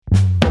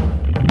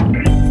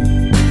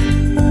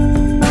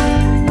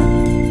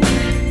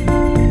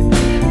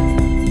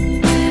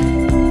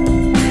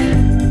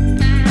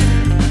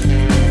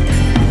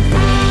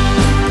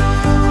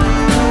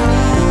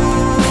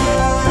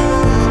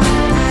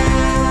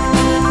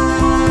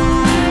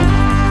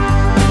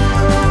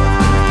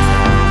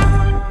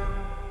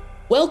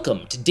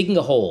Welcome to Digging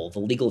a Hole, the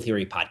Legal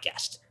Theory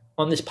podcast.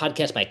 On this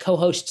podcast, my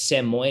co-host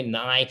Sam Moyn and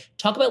I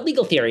talk about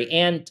legal theory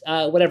and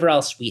whatever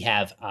else we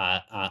have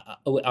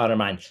on our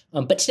mind.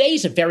 But today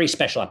is a very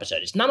special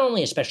episode. It's not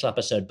only a special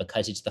episode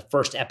because it's the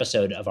first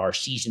episode of our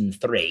season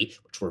 3,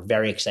 which we're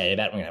very excited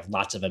about. We're going to have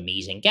lots of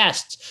amazing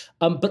guests,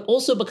 but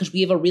also because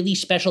we have a really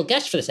special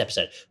guest for this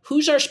episode.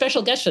 Who's our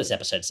special guest for this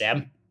episode,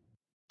 Sam?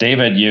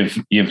 David,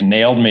 you've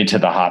nailed me to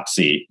the hot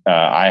seat.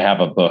 I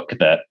have a book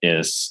that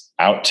is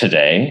out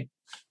today.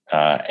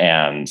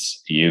 And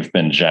you've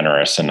been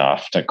generous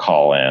enough to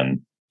call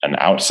in an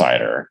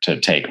outsider to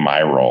take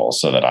my role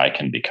so that I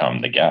can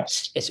become the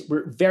guest. Yes,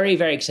 we're very,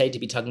 very excited to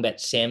be talking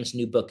about Sam's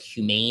new book,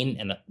 Humane,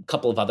 and a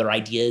couple of other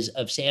ideas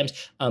of Sam's.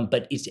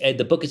 But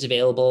the book is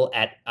available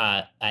at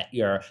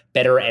your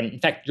better and, in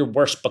fact, your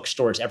worst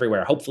bookstores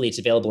everywhere. Hopefully, it's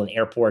available in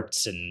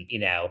airports and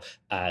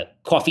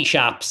coffee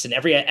shops and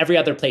every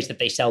other place that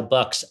they sell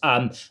books.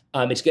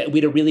 It's good. We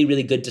had a really,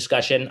 really good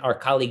discussion. Our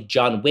colleague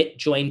John Witt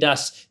joined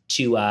us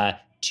to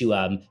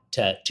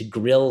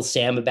grill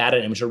Sam about it.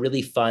 And it was a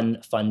really fun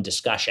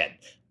discussion.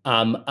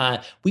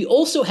 We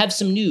also have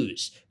some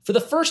news. For the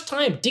first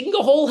time, Digging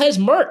a Hole has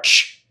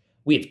merch.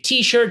 We have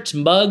t-shirts,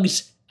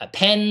 mugs,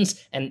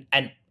 pens, and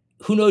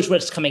who knows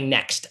what's coming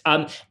next.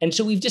 And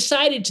so we've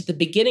decided to, at the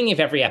beginning of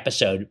every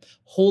episode,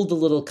 hold a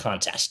little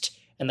contest.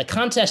 And the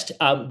contest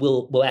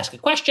will ask a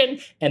question,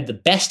 and the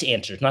best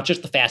answers, not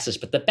just the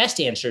fastest, but the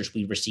best answers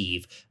we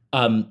receive,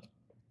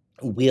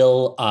 we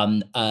will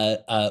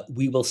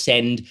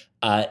send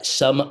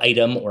some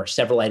item or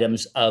several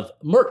items of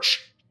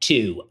merch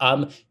to.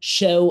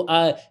 So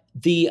I'm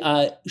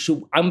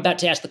about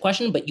to ask the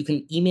question, but you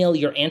can email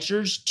your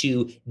answers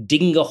to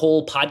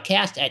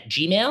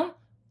diggingaholepodcast@gmail.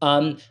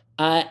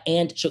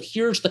 And so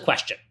here's the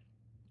question.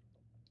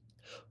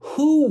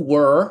 Who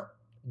were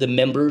the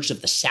members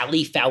of the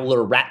Sally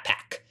Fowler Rat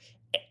Pack?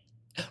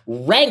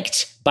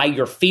 Ranked by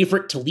your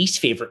favorite to least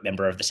favorite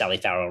member of the Sally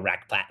Fowler Rat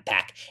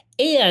Pack,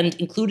 and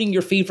including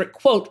your favorite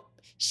quote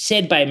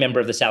said by a member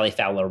of the Sally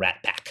Fowler Rat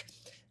Pack.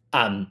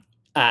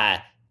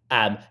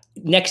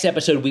 Next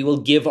episode, we will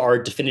give our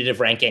definitive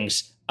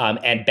rankings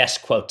and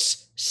best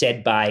quotes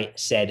said by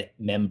said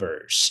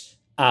members.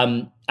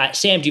 Sam,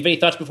 do you have any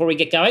thoughts before we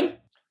get going?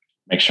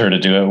 Make sure to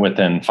do it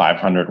within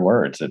 500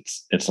 words.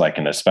 It's like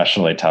an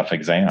especially tough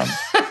exam.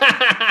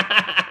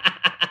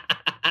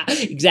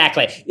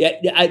 Exactly.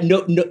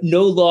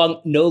 No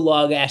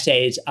long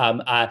essays,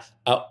 and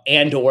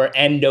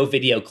no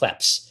video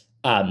clips.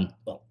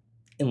 Well,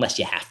 unless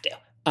you have to.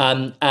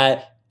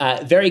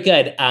 Very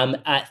good.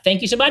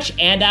 Thank you so much,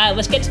 and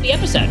let's get to the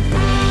episode.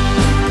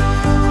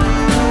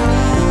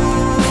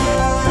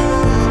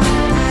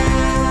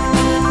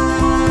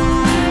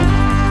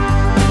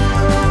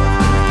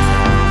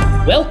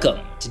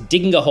 Welcome to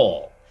Digging a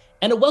Hole,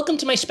 and a welcome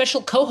to my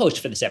special co-host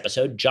for this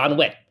episode, John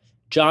Witt.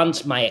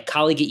 John's my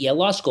colleague at Yale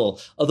Law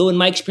School, although in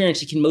my experience,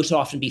 he can most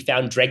often be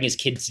found dragging his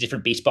kids to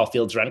different baseball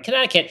fields around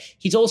Connecticut.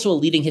 He's also a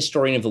leading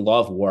historian of the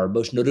law of war,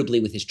 most notably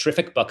with his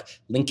terrific book,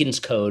 Lincoln's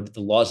Code, The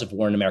Laws of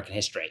War in American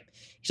History.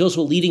 He's also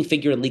a leading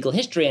figure in legal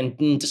history and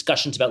in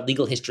discussions about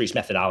legal history's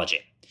methodology.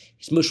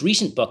 His most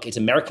recent book is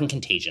American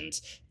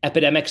Contagions,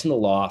 Epidemics in the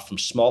Law from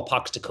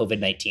Smallpox to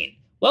COVID-19.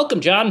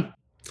 Welcome, John.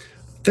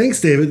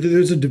 Thanks, David.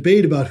 There's a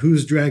debate about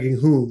who's dragging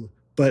whom,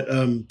 but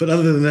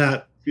other than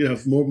that,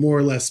 more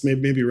or less,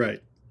 maybe right.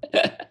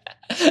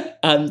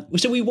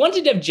 So we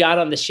wanted to have John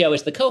on the show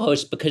as the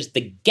co-host because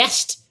the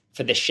guest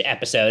for this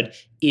episode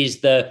is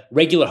the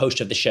regular host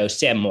of the show,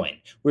 Sam Moyn.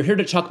 We're here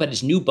to talk about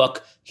his new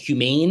book,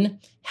 Humane,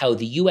 How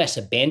the U.S.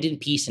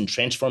 Abandoned Peace and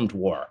Transformed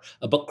War,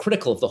 a book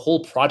critical of the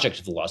whole project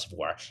of the laws of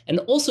war, and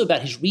also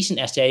about his recent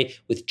essay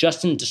with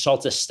Justin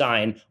DeSaltis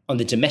Stein on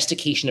the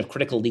domestication of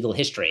critical legal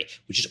history,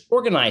 which is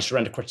organized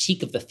around a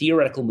critique of the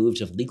theoretical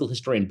moves of legal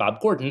historian Bob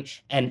Gordon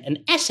and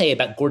an essay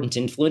about Gordon's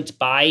influence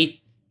by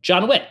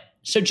John Witt.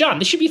 So, John,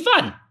 this should be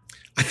fun.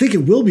 I think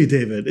it will be,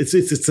 David. It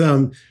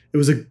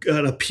was an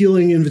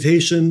appealing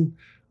invitation.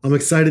 I'm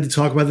excited to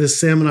talk about this.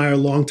 Sam and I are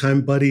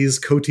longtime buddies,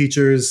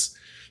 co-teachers,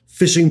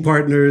 fishing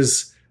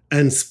partners,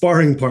 and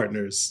sparring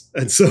partners.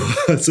 And so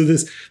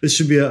this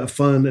should be a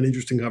fun and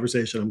interesting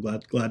conversation. I'm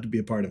glad to be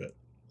a part of it.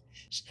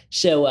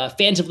 So,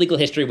 fans of legal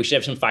history, we should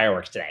have some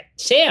fireworks today.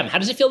 Sam, how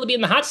does it feel to be in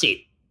the hot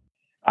seat?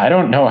 I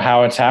don't know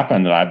how it's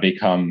happened that I've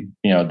become,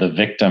 the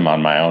victim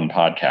on my own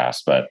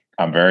podcast, but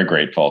I'm very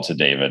grateful to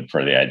David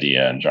for the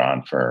idea and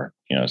John for,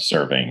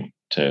 serving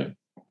to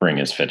bring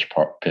his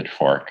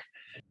pitchfork.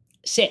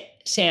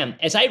 Sam,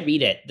 as I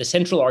read it, the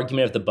central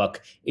argument of the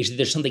book is that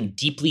there's something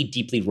deeply,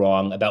 deeply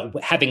wrong about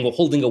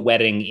holding a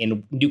wedding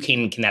in New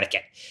Canaan,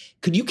 Connecticut.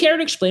 Could you care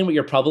to explain what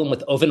your problem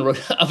with oven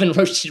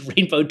roasted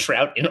rainbow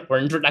trout in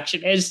orange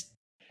reduction is?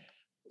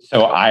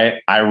 So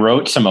I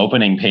wrote some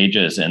opening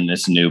pages in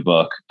this new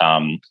book,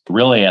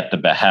 really at the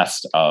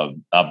behest of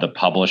the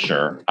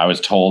publisher. I was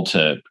told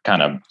to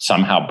kind of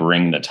somehow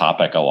bring the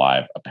topic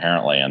alive,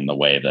 apparently in the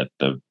way that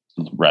the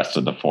rest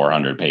of the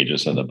 400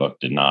 pages of the book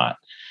did not.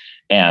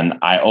 And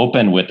I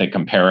opened with a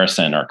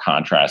comparison or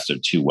contrast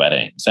of two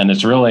weddings. And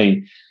it's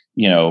really,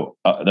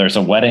 there's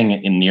a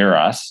wedding near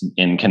us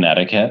in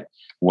Connecticut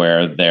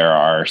where there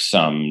are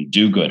some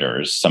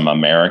do-gooders, some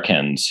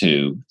Americans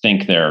who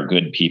think they're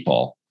good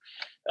people.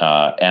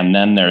 And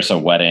then there's a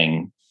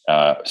wedding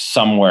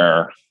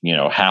somewhere,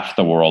 half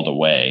the world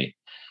away.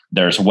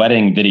 There's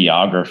wedding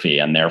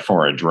videography and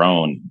therefore a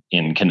drone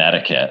in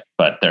Connecticut,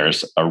 but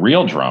there's a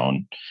real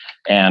drone.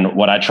 And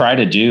what I try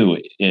to do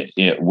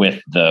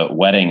with the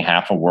wedding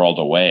half a world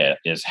away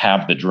is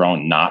have the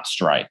drone not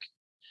strike,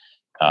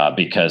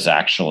 because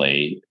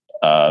actually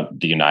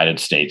the United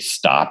States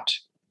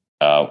stopped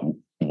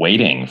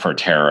waiting for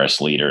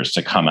terrorist leaders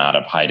to come out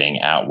of hiding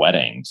at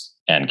weddings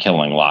and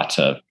killing lots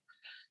of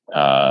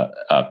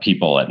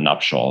people at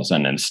nuptials,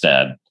 and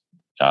instead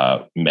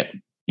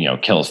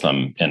kills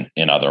them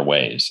in other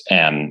ways.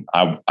 And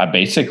I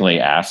basically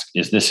ask,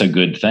 is this a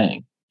good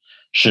thing?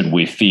 Should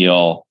we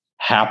feel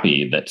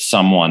happy that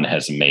someone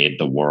has made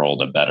the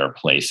world a better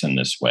place in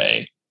this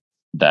way,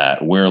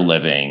 that we're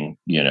living,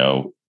 in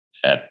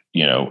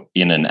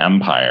an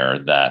empire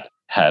that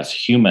has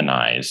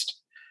humanized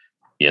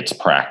its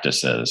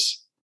practices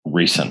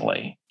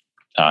recently?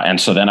 And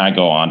so then I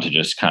go on to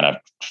just kind of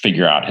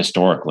figure out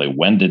historically,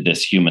 when did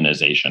this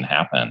humanization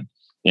happen,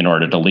 in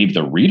order to leave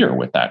the reader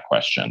with that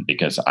question,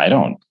 because I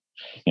don't,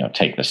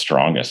 take the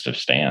strongest of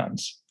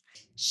stands.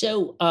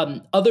 So,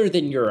 other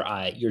than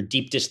your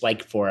deep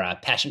dislike for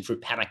passion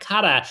fruit panna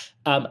cotta,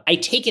 I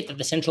take it that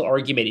the central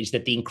argument is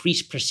that the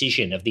increased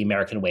precision of the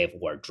American way of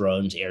war,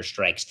 drones,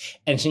 airstrikes,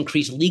 and its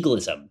increased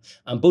legalism,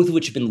 both of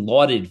which have been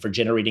lauded for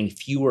generating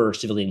fewer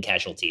civilian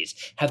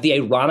casualties, have the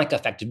ironic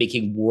effect of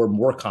making war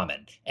more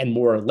common and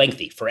more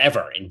lengthy,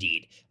 forever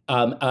indeed,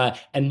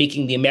 and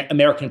making the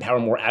American power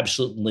more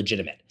absolute and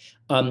legitimate.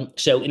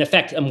 So, in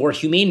effect, a more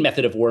humane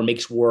method of war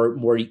makes war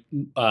more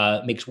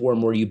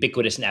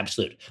ubiquitous and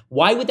absolute.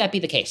 Why would that be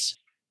the case?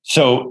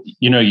 So,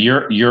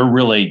 you're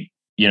really,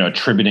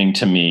 attributing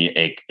to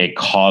me a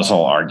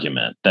causal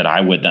argument that I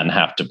would then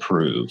have to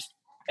prove,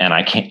 and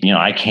I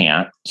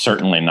can't,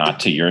 certainly not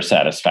to your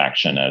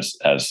satisfaction as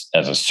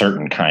a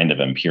certain kind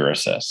of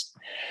empiricist.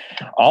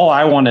 All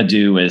I want to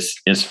do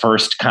is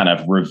first kind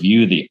of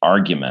review the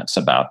arguments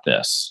about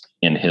this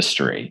in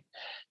history,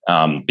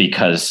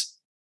 because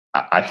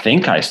I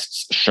think I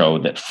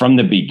showed that from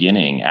the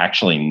beginning,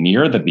 actually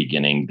near the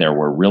beginning, there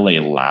were really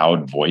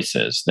loud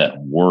voices that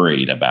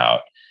worried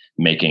about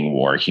making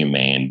war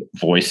humane,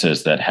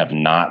 voices that have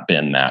not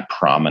been that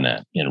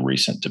prominent in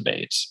recent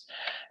debates.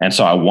 And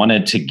so I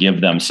wanted to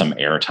give them some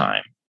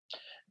airtime.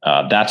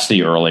 That's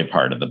the early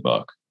part of the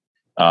book.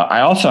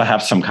 I also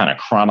have some kind of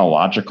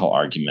chronological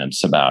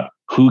arguments about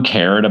who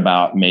cared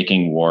about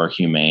making war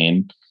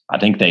humane. I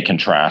think they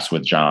contrast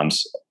with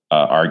John's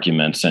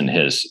arguments in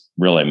his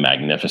really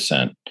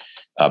magnificent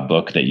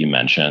book that you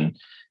mentioned,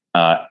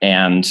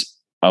 and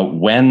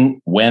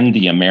when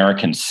the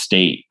American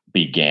state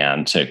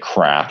began to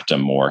craft a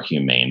more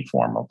humane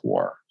form of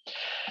war.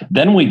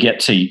 Then we get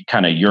to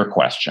kind of your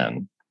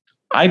question.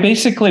 I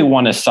basically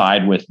want to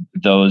side with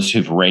those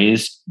who've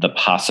raised the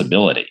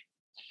possibility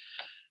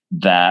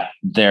that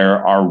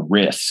there are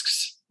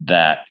risks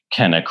that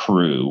can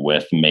accrue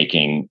with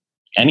making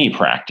any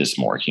practice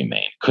more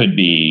humane. Could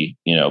be,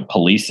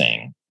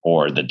 policing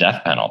or the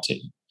death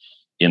penalty.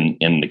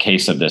 In the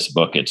case of this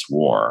book, it's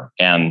war.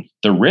 And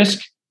the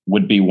risk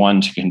would be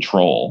one to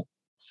control,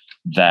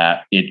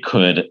 that it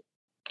could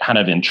kind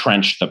of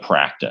entrench the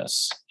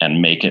practice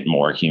and make it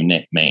more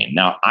humane.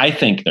 Now, I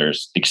think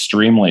there's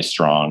extremely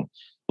strong,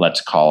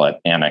 let's call it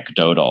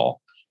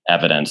anecdotal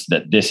evidence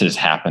that this has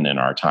happened in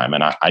our time.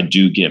 And I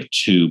do give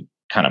two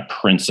kind of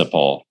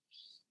principal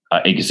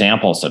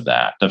examples of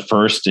that. The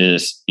first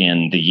is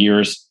in the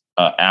years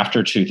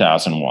after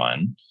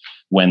 2001,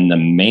 when the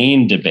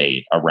main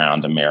debate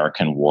around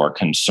American war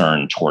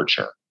concerned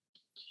torture,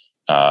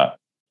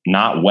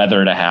 not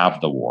whether to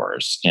have the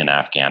wars in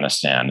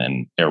Afghanistan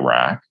and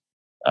Iraq,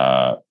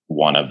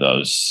 one of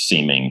those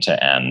seeming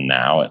to end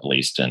now, at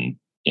least in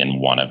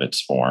one of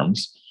its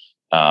forms,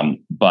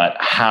 but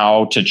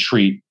how to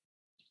treat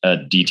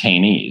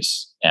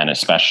detainees, and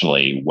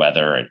especially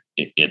whether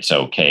it's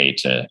okay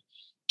to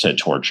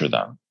torture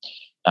them.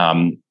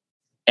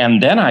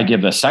 And then I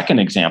give a second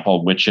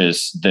example, which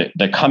is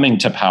the coming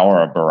to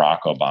power of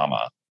Barack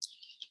Obama,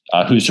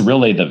 who's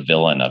really the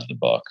villain of the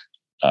book,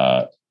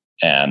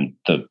 and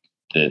the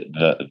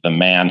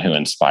man who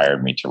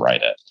inspired me to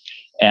write it.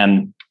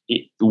 And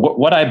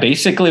what I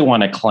basically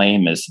want to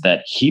claim is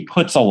that he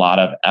puts a lot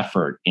of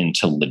effort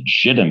into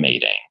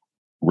legitimating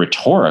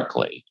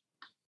rhetorically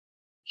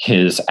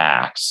his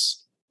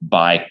acts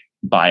by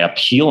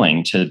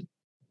appealing to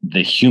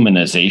the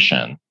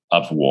humanization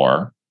of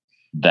war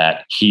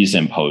that he's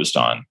imposed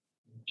on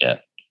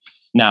it.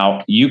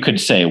 Now, you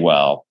could say,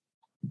 well,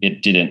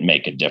 it didn't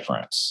make a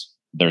difference.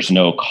 There's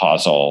no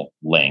causal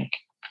link.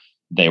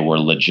 They were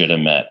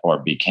legitimate or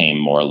became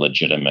more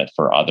legitimate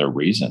for other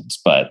reasons.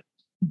 But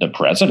the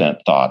president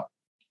thought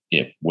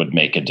it would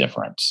make a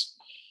difference.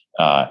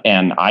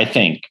 And I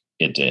think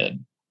it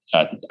did.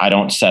 I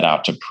don't set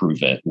out to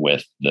prove it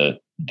with the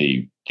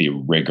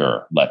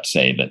rigor, let's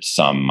say, that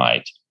some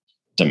might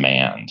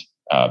demand.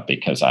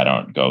 because I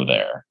don't go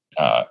there.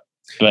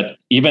 But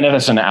even if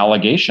it's an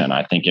allegation,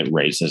 I think it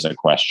raises a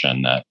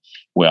question that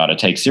we ought to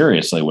take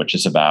seriously, which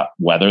is about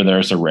whether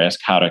there's a risk,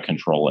 how to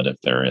control it if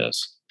there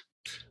is.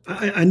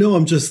 I know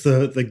I'm just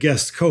the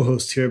guest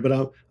co-host here,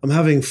 but I'm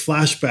having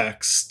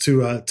flashbacks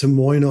to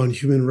Moyne on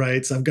human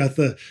rights. I've got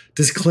the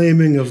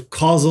disclaiming of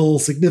causal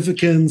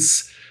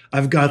significance.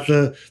 I've got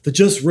the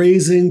just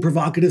raising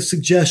provocative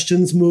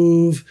suggestions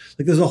move.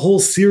 Like there's a whole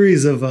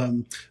series of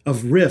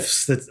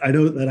riffs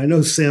that I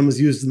know Sam has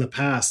used in the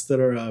past that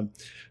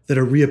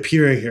are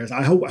reappearing here.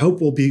 I hope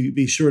we'll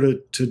be sure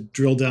to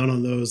drill down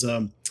on those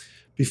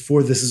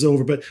before this is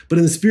over. But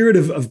in the spirit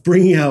of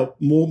bringing out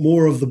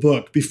more of the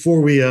book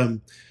before we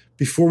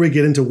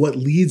get into what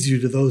leads you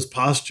to those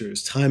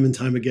postures time and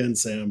time again,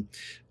 Sam,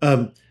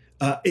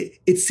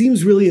 it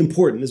seems really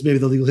important, as maybe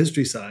the legal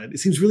history side, it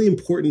seems really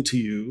important to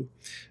you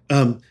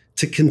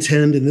to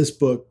contend in this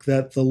book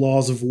that the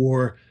laws of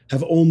war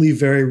have only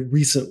very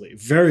recently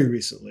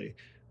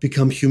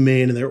become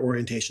humane in their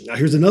orientation. Now,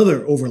 here's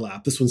another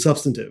overlap, this one's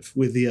substantive,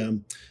 with the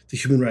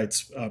Human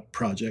Rights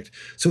Project.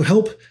 So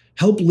help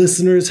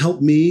listeners, help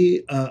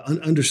me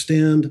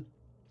understand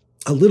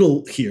a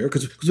little here,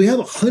 because we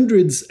have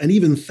hundreds and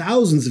even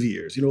thousands of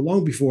years,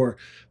 long before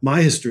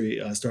my history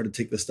started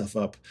to take this stuff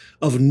up,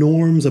 of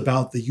norms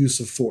about the use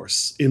of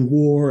force in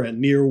war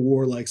and near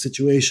war-like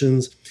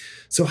situations.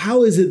 So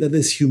how is it that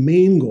this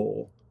humane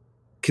goal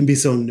can be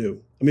so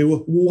new? I mean,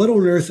 what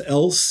on earth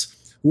else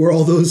were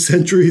all those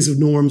centuries of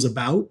norms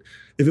about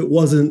if it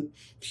wasn't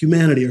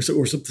humanity or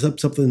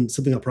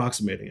something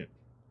approximating it?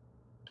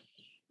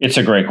 It's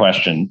a great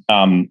question.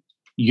 I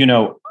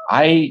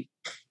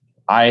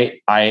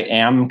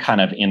am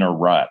kind of in a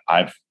rut.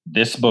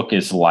 This book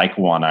is like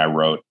one I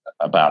wrote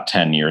about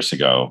 10 years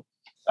ago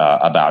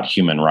about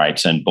human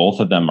rights, and both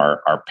of them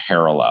are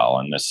parallel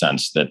in the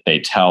sense that they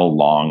tell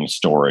long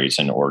stories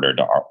in order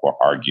to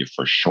argue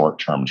for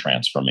short-term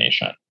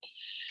transformation.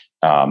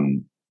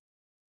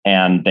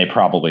 And they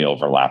probably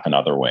overlap in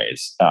other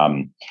ways.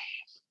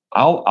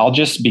 I'll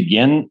just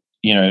begin,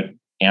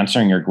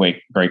 answering your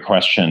great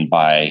question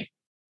by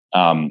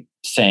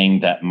saying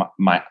that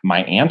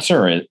my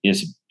answer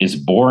is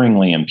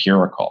boringly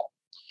empirical.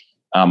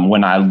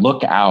 When I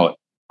look out,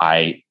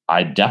 I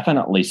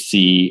definitely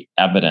see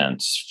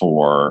evidence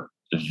for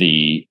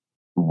the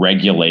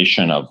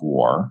regulation of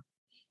war,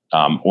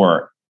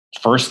 or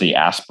first the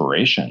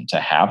aspiration to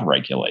have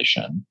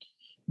regulation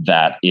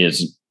that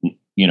is,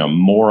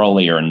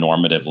 morally or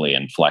normatively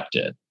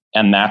inflected.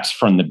 And that's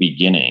from the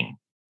beginning,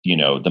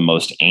 the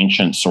most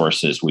ancient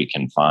sources we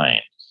can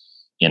find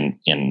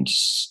in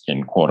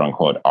quote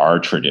unquote, our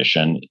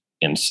tradition,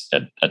 in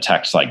a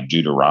text like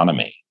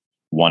Deuteronomy,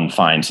 one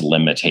finds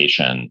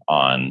limitation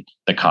on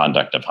the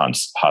conduct of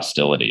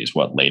hostilities,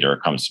 what later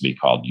comes to be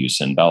called jus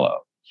in bello.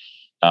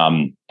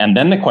 And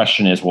then the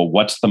question is, well,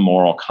 what's the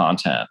moral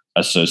content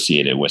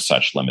associated with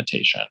such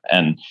limitation?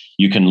 And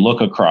you can look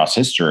across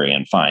history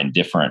and find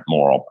different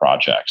moral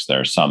projects.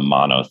 There's some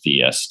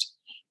monotheist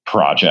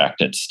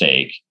project at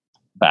stake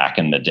back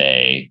in the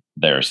day.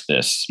 There's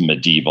this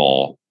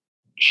medieval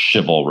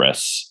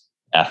chivalrous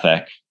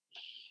ethic.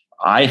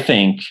 I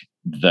think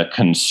the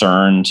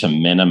concern to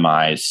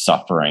minimize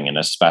suffering, and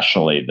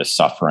especially the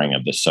suffering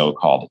of the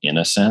so-called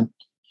innocent,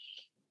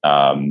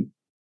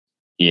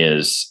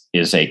 is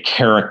a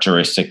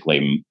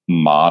characteristically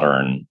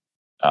modern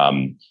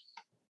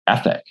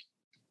ethic.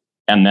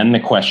 And then the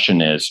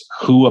question is,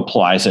 who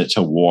applies it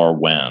to war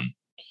when?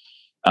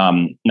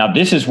 Now,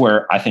 this is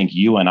where I think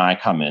you and I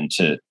come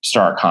into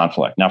stark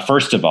conflict. Now,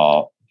 first of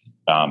all,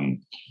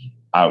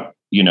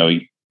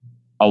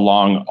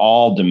 along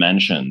all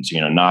dimensions,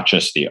 not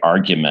just the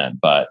argument,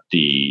 but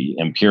the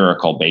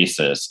empirical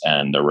basis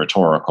and the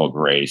rhetorical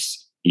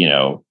grace,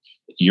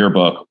 your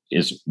book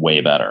is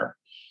way better.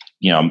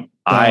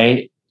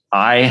 I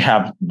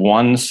have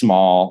one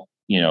small,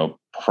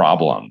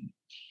 problem,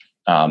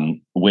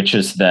 which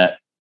is that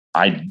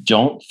I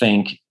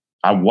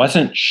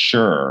wasn't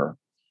sure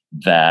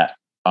that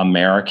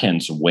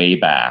Americans way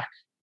back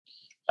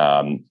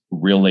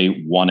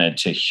really wanted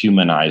to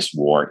humanize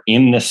war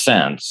in the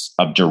sense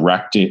of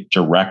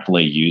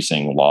directly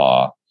using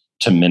law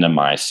to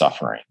minimize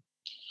suffering.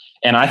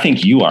 And I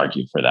think you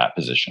argue for that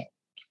position,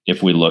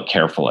 if we look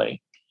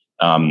carefully.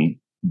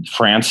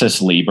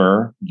 Francis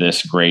Lieber,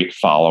 this great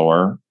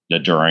follower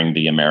during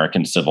the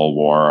American Civil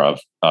War of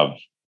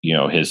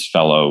his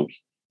fellow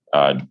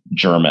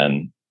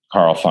German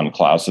Karl von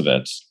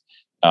Clausewitz,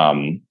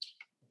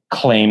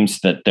 claims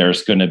that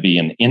there's going to be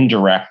an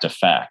indirect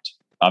effect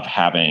of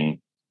having,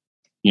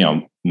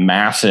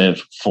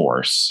 massive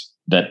force,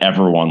 that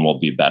everyone will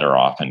be better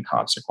off in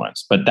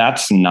consequence. But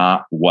that's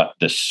not what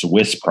the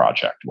Swiss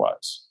project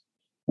was,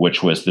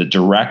 which was the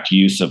direct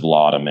use of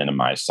law to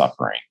minimize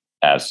suffering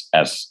as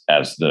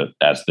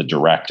the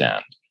direct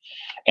end.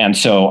 And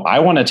so I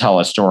want to tell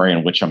a story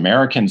in which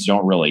Americans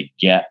don't really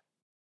get,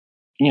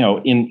 in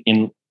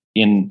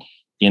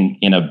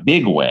a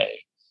big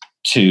way,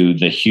 to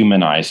the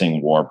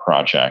humanizing war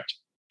project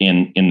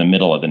in the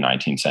middle of the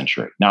 19th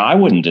century. Now, I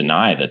wouldn't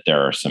deny that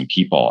there are some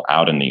people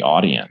out in the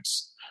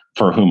audience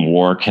for whom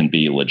war can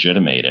be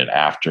legitimated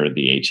after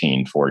the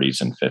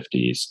 1840s and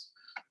 50s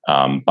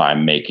by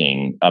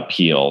making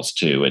appeals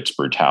to its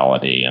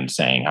brutality and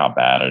saying how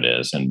bad it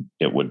is, and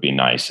it would be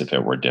nice if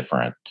it were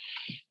different.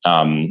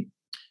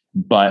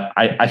 But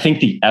I think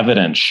the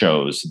evidence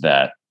shows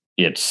that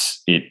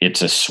it's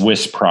a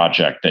Swiss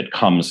project that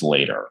comes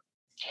later.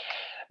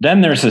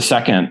 Then there's a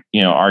second,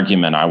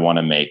 argument I want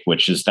to make,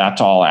 which is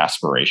that's all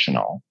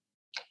aspirational,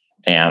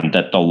 and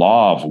that the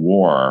law of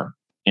war,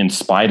 in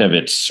spite of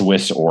its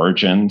Swiss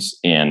origins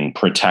in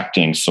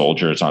protecting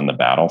soldiers on the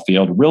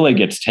battlefield, really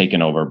gets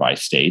taken over by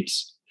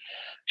states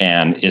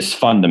and is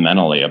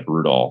fundamentally a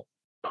brutal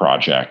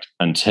project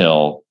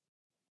until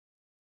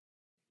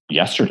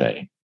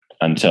yesterday,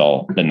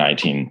 until the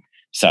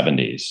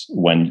 1970s,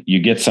 when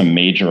you get some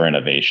major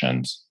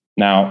innovations.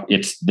 Now,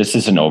 this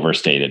is an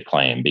overstated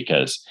claim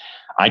because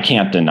I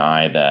can't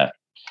deny that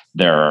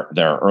there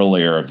are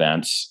earlier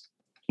events,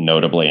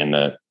 notably in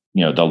the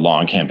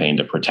long campaign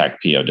to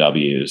protect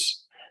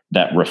POWs,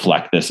 that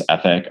reflect this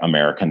ethic.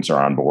 Americans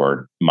are on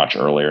board much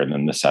earlier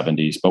than the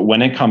 70s. But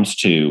when it comes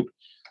to,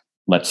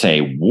 let's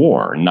say,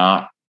 war,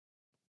 not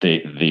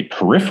the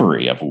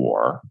periphery of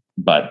war,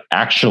 but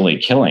actually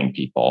killing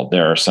people,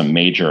 there are some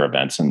major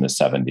events in the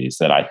 70s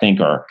that I think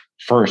are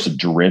first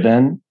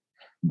driven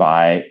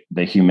by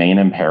the humane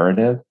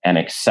imperative and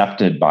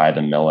accepted by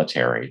the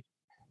military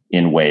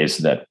in ways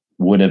that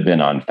would have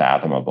been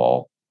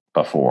unfathomable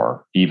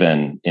before,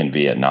 even in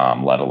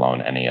Vietnam, let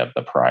alone any of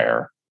the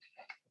prior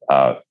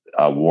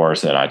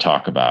wars that I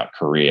talk about,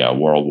 Korea,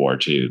 World War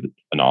II,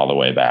 and all the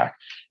way back.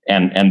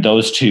 And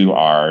those two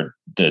are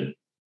the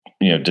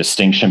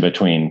distinction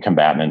between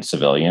combatant and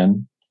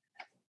civilian,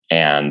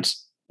 and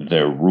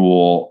the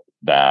rule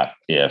that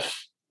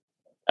if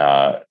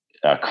a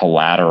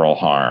collateral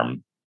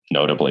harm,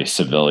 notably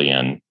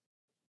civilian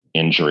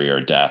injury or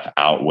death,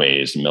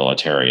 outweighs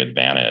military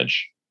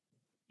advantage,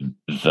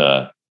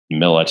 the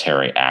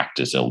military act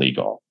is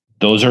illegal.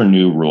 Those are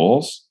new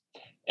rules,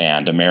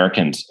 and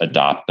Americans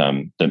adopt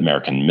them. The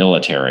American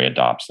military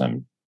adopts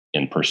them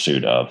in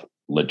pursuit of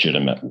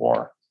legitimate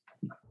war.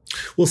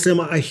 Well, Sam,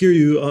 I hear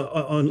you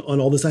on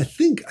all this. I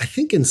think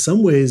in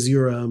some ways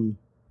you're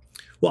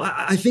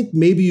I think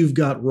maybe you've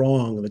got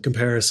wrong the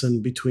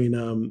comparison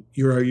between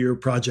your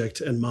project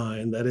and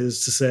mine. That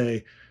is to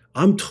say,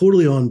 I'm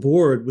totally on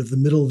board with the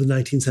middle of the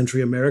 19th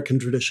century American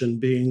tradition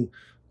being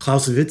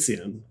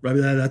Clausewitzian, right?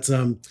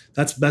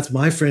 That's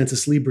my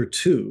Francis Lieber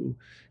too.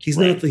 He's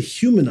right. Not the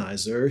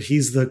humanizer.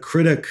 He's the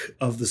critic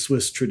of the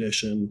Swiss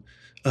tradition.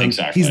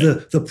 Exactly. He's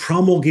the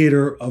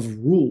promulgator of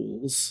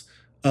rules,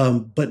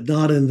 but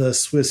not in the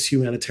Swiss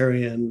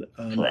humanitarian,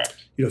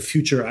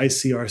 future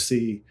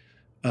ICRC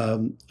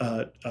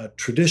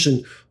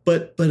tradition.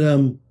 But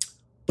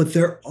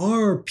there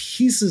are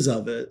pieces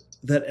of it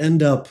that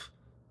end up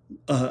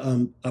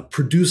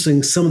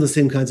producing some of the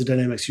same kinds of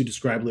dynamics you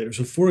described later.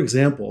 So, for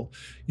example,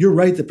 you're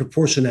right that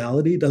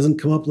proportionality doesn't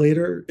come up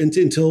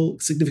until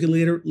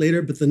significantly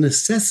later, but the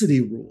necessity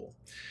rule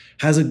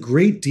has a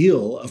great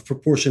deal of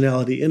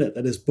proportionality in it.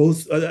 That is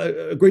both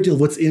a great deal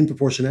of what's in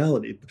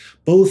proportionality.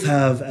 Both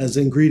have as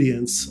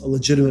ingredients a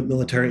legitimate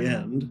military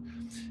end.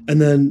 And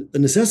then the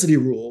necessity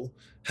rule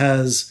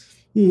has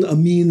a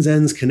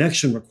means-ends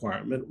connection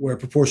requirement where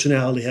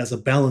proportionality has a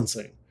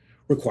balancing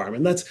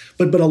requirement.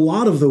 But a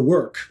lot of the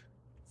work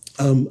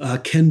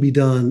can be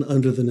done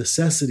under the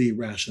necessity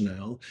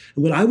rationale.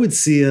 And what I would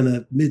see in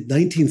a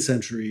mid-19th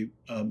century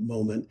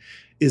moment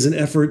is an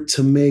effort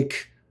to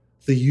make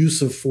the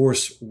use of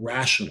force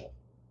rational,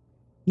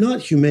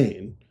 not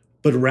humane,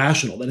 but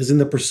rational. That is, in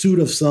the pursuit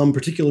of some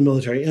particular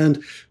military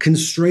end,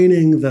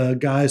 constraining the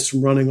guys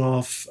from running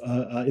off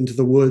into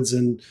the woods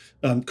and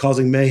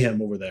causing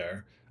mayhem over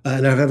there,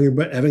 and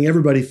having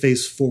everybody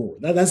face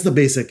forward. That's the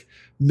basic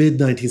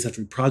mid-19th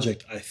century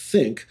project, I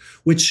think,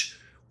 which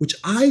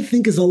I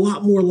think is a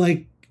lot more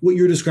like what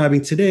you're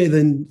describing today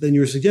than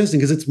you're suggesting,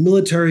 because it's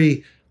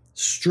military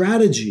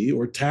strategy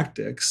or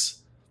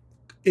tactics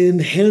in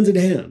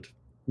hand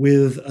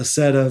with a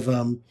set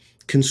of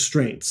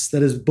constraints.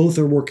 That is, both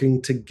are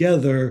working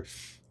together.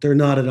 They're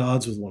not at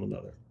odds with one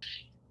another.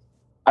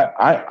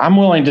 I'm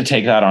willing to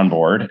take that on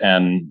board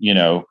and,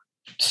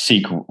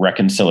 seek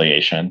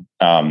reconciliation.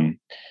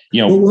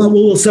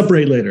 We'll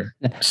separate later.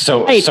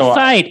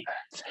 Fight.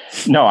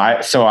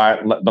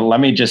 But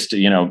let me just,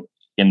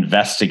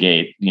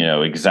 investigate,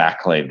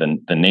 exactly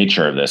the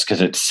nature of this,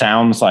 because it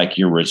sounds like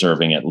you're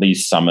reserving at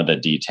least some of the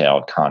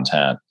detailed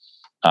content.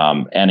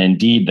 And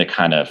indeed, the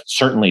kind of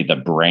certainly the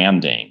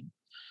branding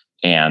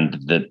and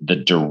the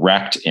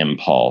direct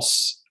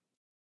impulse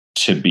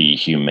to be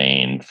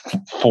humane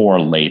for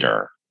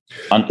later,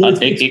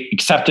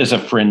 except as a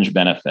fringe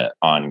benefit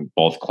on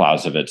both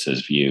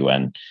Clausewitz's view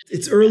and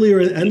it's earlier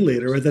and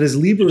later. Right? That is,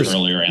 Lieber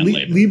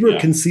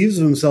conceives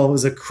of himself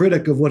as a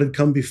critic of what had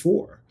come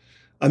before.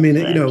 I mean,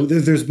 right.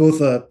 There's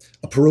both a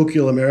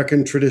parochial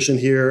American tradition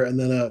here, and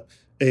then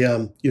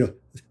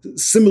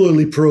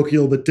similarly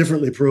parochial but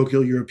differently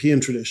parochial European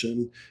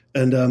tradition.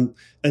 And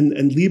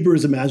Lieber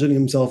is imagining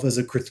himself as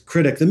a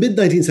critic. The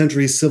mid-19th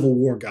century Civil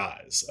War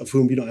guys, of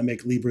whom I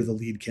make Lieber the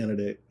lead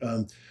candidate,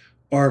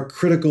 are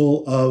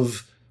critical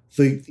of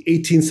the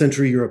 18th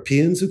century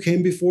Europeans who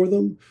came before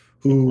them,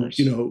 who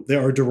they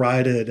are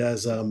derided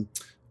as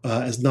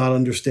not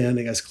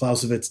understanding, as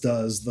Clausewitz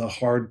does, the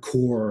hard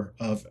core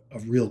of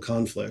real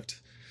conflict.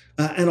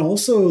 And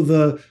also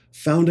the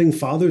founding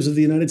fathers of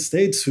the United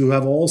States, who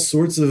have all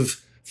sorts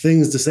of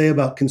things to say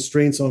about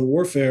constraints on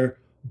warfare,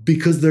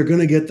 because they're going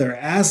to get their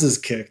asses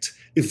kicked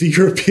if the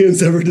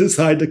Europeans ever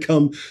decide to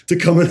come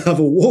and have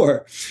a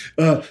war.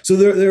 So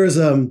there is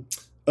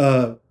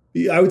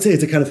I would say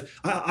it's a kind of,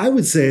 I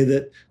would say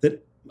that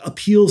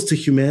appeals to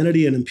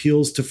humanity and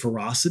appeals to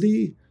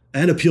ferocity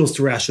and appeals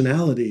to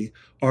rationality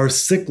are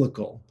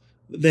cyclical.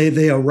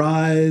 They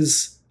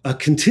arise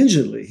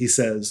contingently, he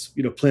says,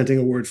 planting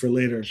a word for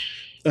later.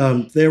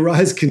 They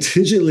arise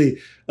contingently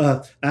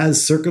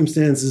as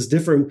circumstances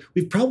differ.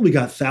 We've probably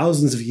got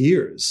thousands of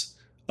years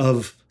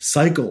of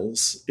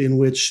cycles in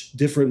which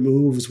different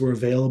moves were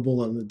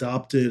available and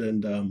adopted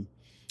and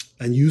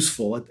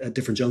useful at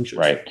different junctures.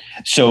 Right.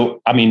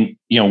 So,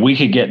 we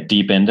could get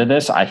deep into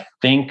this. I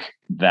think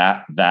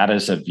that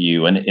is a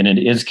view, and it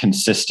is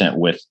consistent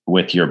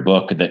with your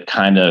book, that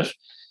kind of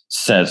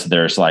says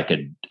there's like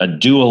a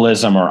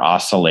dualism or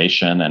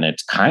oscillation, and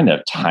it's kind of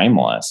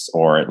timeless,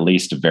 or at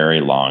least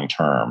very long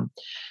term.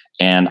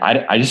 And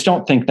I just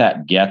don't think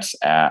that gets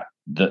at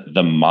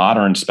the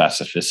modern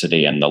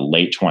specificity and the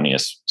late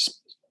 20th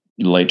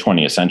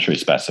century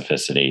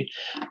specificity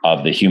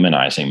of the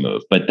humanizing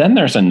move. But then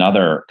there's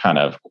another kind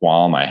of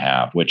qualm I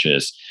have, which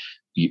is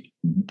the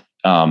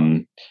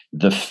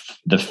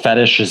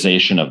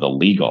fetishization of the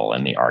legal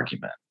in the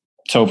argument.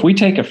 So if we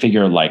take a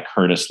figure like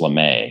Curtis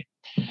LeMay,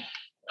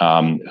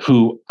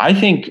 who I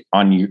think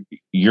on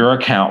your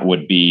account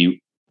would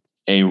be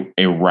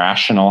a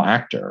rational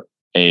actor,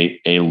 a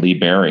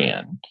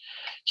Lieberian.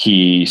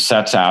 He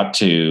sets out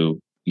to,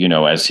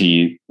 as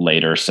he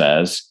later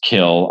says,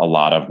 kill a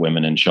lot of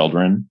women and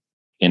children.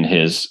 In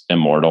his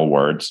immortal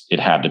words, it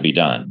had to be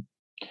done.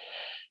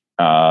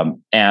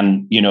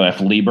 And if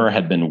Lieber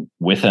had been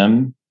with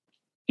him,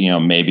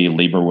 maybe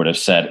Lieber would have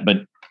said, but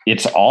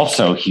it's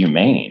also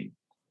humane,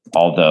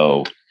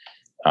 although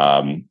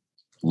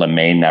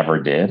LeMay never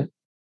did,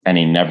 and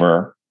he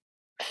never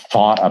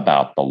thought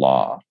about the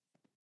law.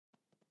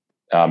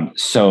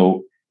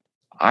 So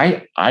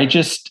I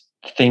just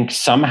think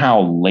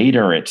somehow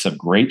later it's of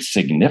great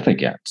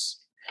significance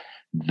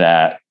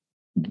that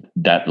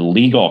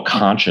legal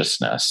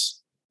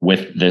consciousness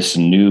with this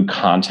new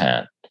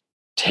content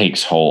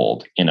takes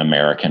hold in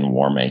American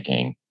war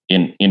making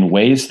in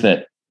ways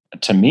that,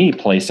 to me,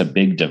 place a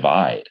big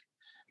divide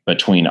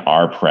between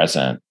our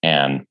present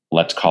and,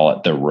 let's call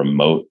it, the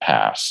remote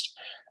past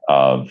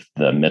of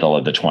the middle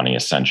of the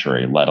 20th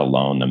century, let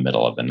alone the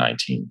middle of the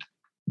 19th.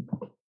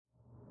 Well,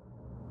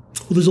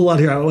 there's a lot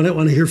here. I want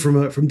to hear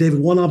from David.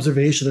 One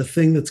observation, a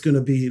thing that's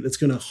going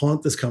to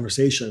haunt this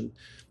conversation,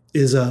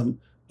 is a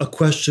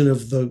question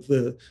of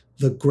the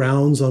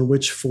grounds on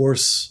which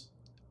force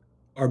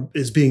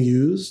is being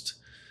used,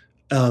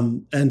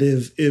 and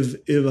if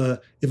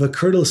a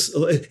Curtis,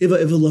 if a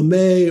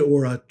LeMay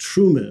or a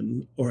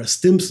Truman or a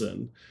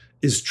Stimson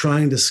is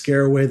trying to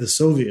scare away the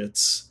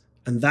Soviets,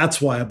 and that's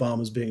why a bomb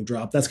is being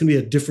dropped, that's going to be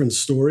a different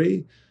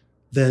story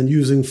than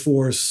using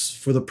force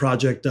for the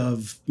project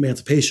of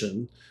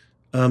emancipation.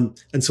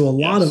 And so a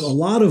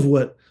lot of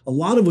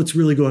what's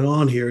really going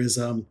on here is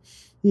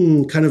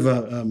kind of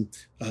a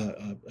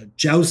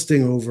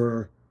jousting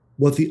over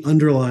what the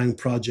underlying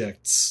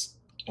projects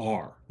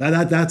are. I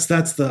think that's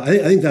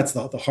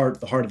the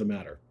heart of the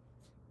matter.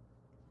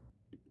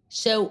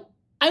 So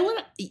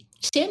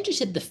Sam just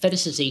said the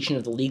fetishization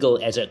of the legal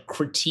as a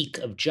critique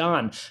of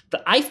John,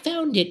 but I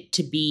found it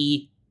to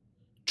be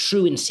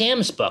true in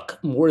Sam's book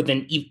more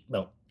than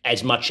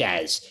as much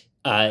as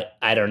much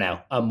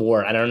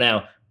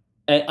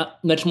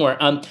more.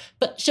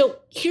 But so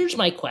here's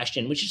my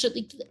question, which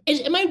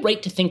is, am I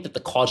right to think that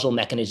the causal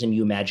mechanism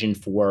you imagine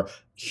for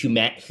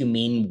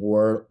humane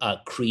war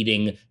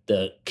creating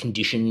the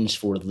conditions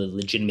for the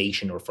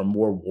legitimation or for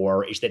more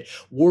war is that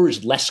war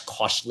is less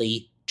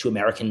costly to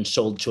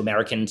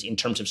Americans in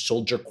terms of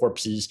soldier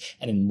corpses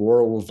and in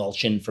moral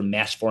revulsion from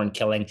mass foreign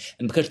killing,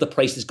 and because the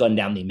price has gone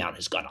down, the amount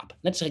has gone up?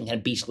 That's kind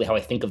of basically how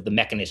I think of the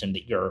mechanism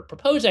that you're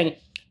proposing.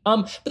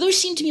 But those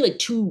seem to me like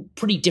two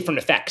pretty different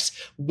effects.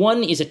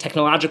 One is a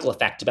technological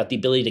effect about the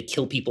ability to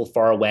kill people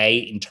far away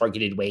in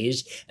targeted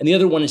ways, and the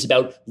other one is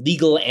about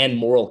legal and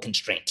moral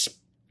constraints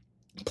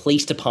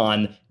placed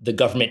upon the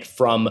government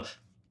from,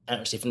 I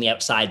don't say from the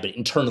outside, but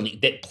internally,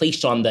 that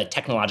placed on the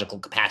technological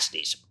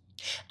capacities.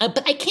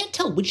 But I can't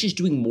tell which is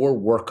doing more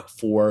work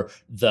for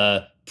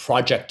the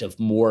project of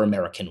more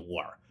American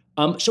war.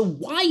 So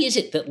why is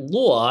it that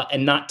law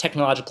and not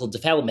technological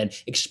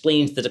development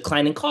explains the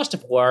declining cost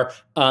of war,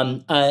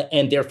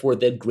 and therefore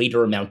the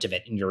greater amount of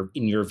it in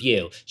your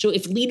view? So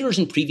if leaders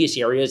in previous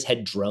areas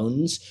had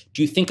drones,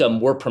 do you think a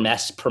more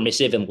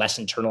permissive and less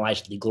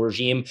internalized legal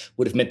regime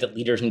would have meant that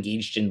leaders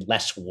engaged in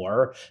less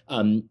war?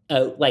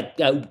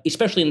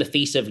 Especially in the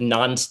face of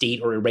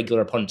non-state or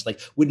irregular opponents, like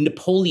would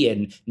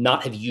Napoleon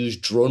not have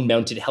used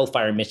drone-mounted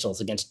Hellfire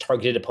missiles against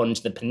targeted opponents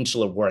in the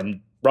Peninsular War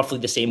in roughly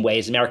the same way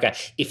as America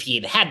if he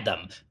had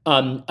them?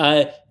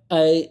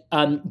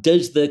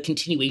 Does the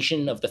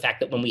continuation of the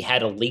fact that when we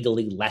had a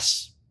legally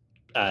less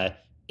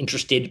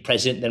interested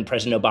president than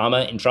President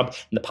Obama and Trump,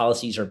 and the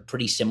policies are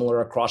pretty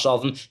similar across all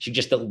of them,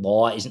 suggest that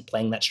law isn't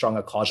playing that strong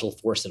a causal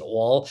force at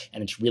all,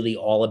 and it's really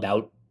all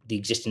about the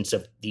existence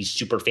of these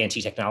super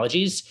fancy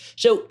technologies?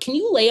 So can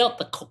you lay out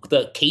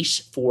the case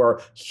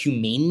for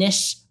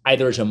humaneness,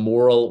 either as a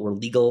moral or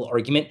legal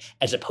argument,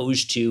 as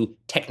opposed to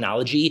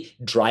technology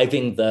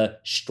driving the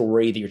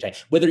story that you're telling?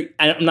 Whether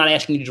I'm not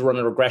asking you to run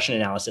a regression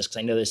analysis because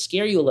I know this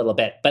scare you a little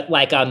bit, but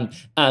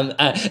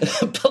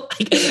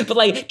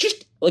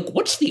just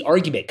what's the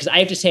argument? Because I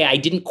have to say I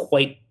didn't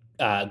quite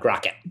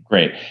grok it.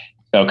 Great.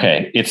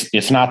 Okay.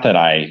 It's not that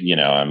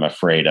I'm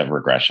afraid of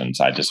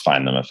regressions. I just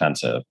find them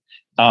offensive.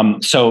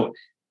 So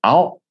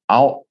I'll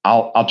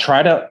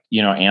try to,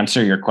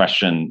 answer your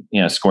question,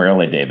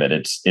 squarely,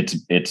 David.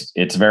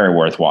 It's very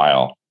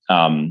worthwhile.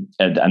 And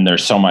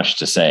there's so much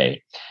to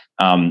say.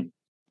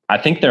 I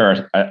think there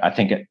are,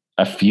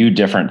 a few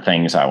different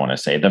things I want to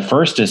say. The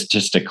first is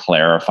just to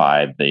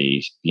clarify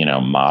the,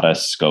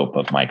 modest scope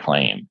of my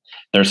claim.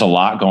 There's a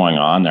lot going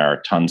on. There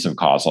are tons of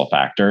causal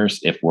factors.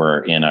 If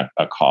we're in a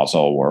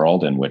causal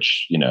world in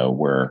which,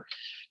 we're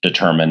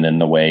determined in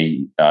the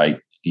way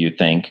you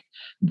think,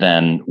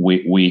 then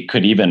we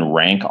could even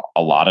rank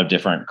a lot of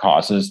different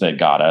causes that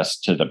got us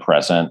to the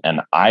present. And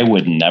I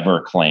would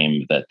never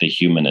claim that the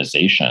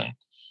humanization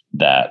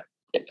that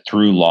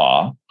through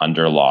law,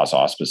 under law's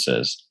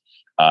auspices,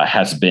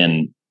 has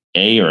been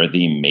or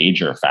the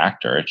major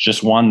factor. It's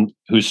just one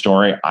whose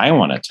story I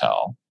want to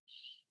tell,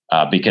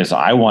 because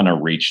I want to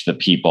reach the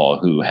people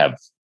who have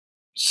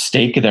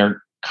staked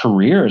their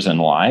careers and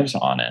lives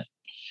on it.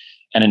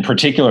 And in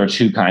particular,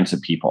 two kinds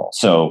of people.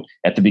 So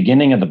at the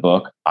beginning of the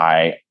book,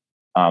 I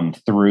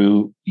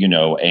through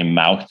a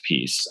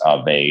mouthpiece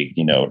of a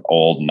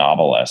old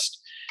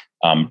novelist,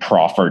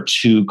 proffered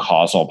two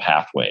causal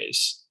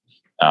pathways.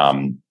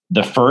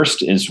 The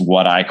first is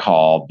what I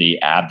call the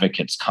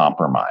advocate's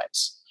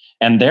compromise,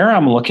 and there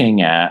I'm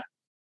looking at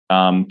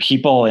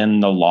people in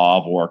the law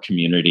of war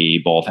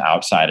community, both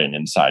outside and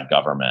inside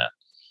government,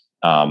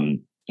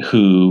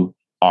 who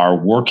are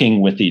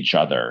working with each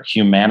other,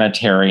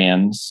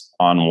 humanitarians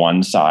on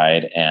one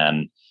side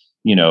and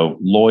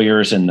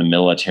lawyers in the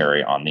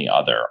military on the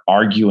other,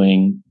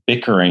 arguing,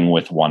 bickering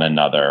with one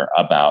another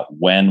about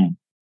when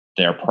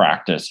their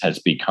practice has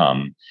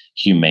become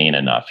humane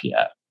enough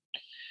yet.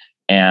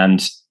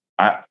 And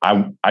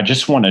I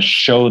just want to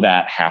show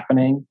that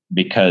happening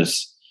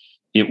because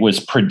it was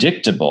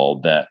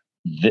predictable that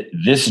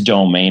this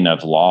domain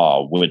of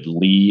law would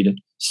lead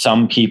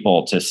some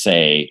people to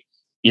say,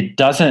 it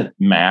doesn't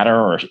matter,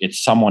 or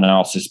it's someone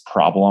else's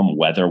problem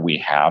whether we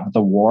have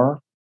the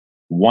war.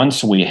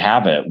 Once we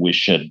have it, we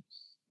should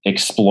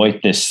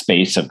exploit this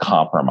space of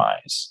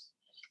compromise.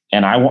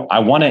 And I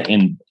want to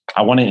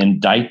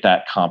indict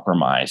that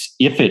compromise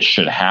if it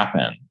should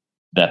happen,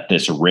 that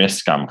this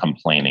risk I'm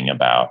complaining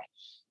about,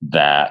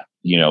 that,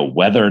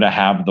 whether to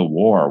have the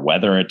war,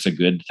 whether it's a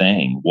good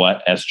thing,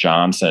 what, as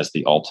John says,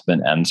 the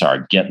ultimate ends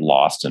are, get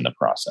lost in the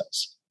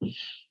process.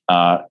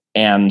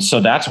 And so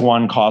that's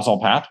one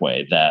causal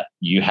pathway, that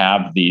you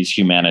have these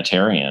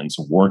humanitarians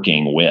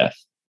working with,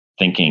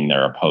 thinking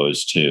they're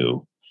opposed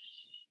to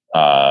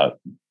the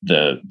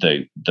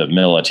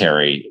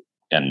military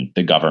and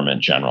the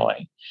government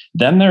generally.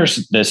 Then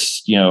there's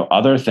this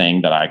other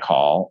thing that I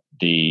call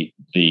the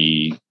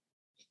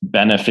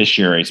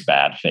beneficiary's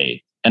bad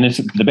faith, and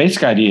it's the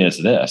basic idea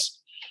is this: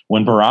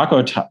 when Barack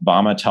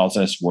Obama tells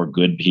us we're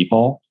good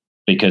people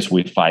because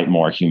we fight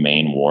more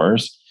humane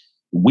wars,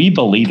 we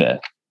believe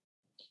it,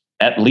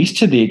 at least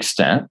to the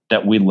extent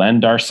that we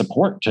lend our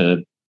support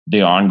to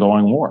the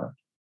ongoing war.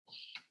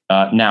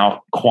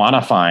 Now,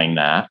 quantifying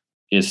that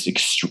is,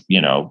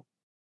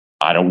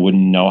 I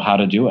wouldn't know how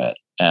to do it.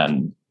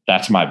 And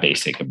that's my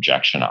basic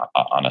objection,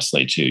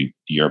 honestly, to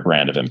your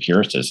brand of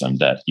empiricism,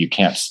 that you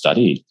can't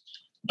study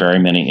very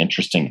many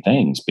interesting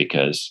things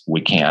because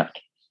we can't,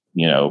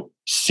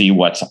 see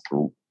what's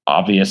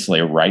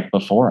obviously right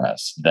before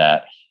us.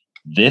 That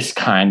this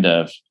kind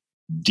of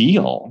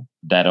deal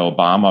that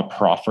Obama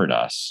proffered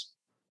us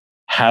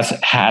has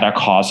had a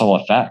causal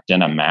effect,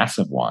 and a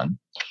massive one.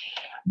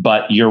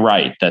 But you're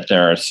right that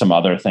there are some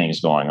other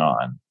things going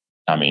on.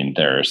 I mean,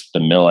 there's the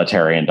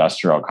military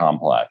industrial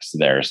complex,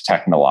 there's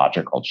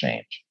technological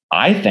change.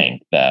 I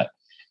think that,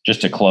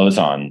 just to close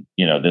on,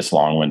 this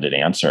long-winded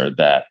answer,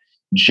 that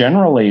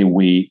generally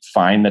we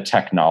find the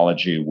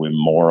technology we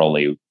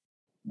morally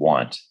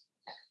want.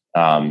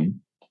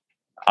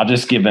 I'll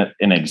just give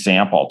an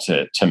example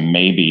to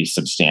maybe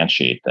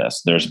substantiate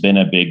this. There's been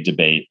a big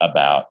debate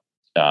about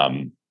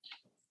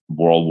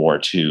World War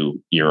II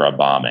era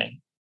bombing.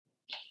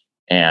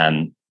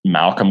 And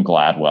Malcolm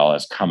Gladwell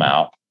has come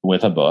out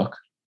with a book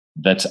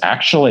that's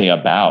actually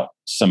about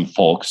some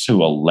folks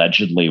who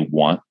allegedly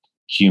want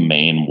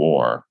humane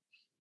war.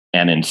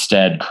 And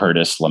instead,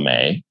 Curtis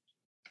LeMay,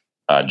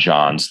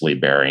 John's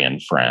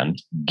Liberian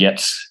friend,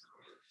 gets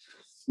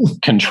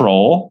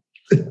control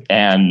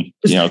and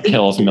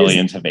kills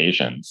millions of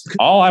Asians.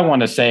 All I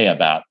want to say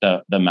about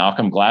the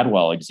Malcolm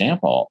Gladwell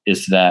example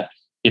is that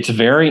it's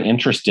very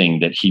interesting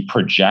that he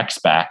projects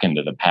back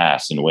into the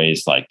past in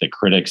ways like the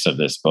critics of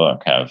this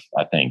book have,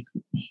 I think,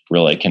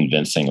 really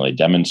convincingly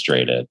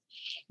demonstrated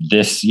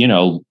this,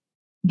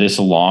 this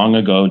long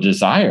ago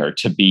desire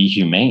to be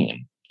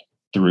humane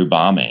through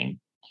bombing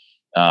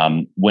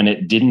when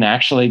it didn't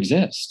actually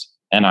exist.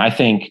 And I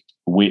think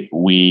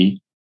we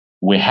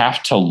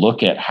have to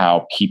look at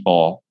how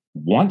people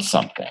want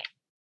something.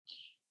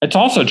 It's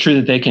also true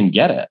that they can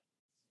get it.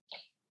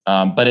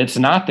 But it's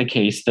not the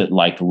case that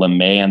like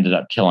LeMay ended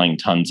up killing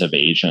tons of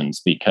Asians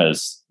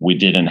because we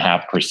didn't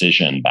have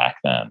precision back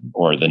then,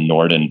 or the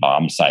Norden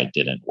bomb site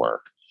didn't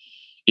work.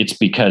 It's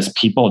because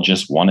people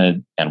just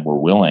wanted and were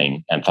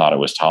willing and thought it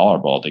was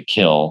tolerable to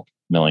kill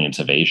millions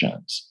of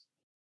Asians.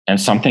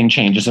 And something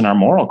changes in our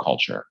moral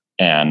culture.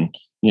 And,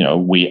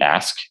 we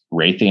ask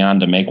Raytheon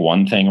to make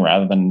one thing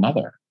rather than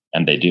another,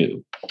 and they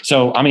do.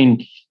 So, I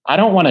mean, I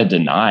don't want to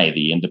deny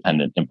the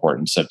independent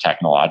importance of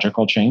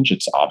technological change.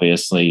 It's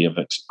obviously of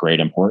great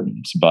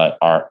importance, but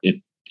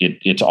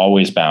it's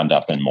always bound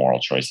up in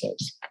moral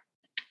choices.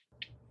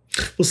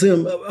 Well,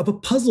 Sam, a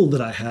puzzle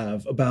that I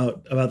have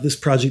about this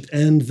project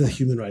and the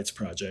Human Rights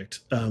Project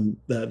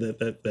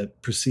that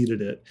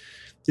preceded it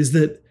is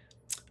that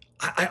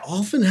I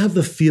often have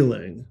the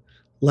feeling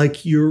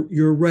like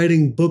you're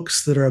writing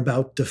books that are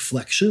about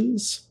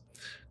deflections.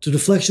 So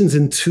deflections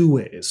in two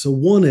ways. So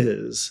one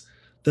is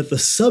that the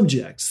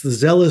subjects, the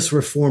zealous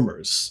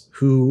reformers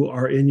who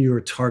are in your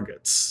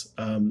targets,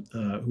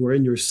 who are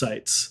in your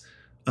sights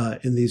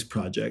in these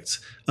projects,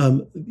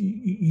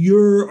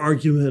 your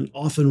argument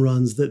often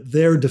runs that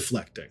they're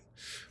deflecting,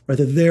 right?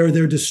 That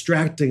they're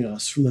distracting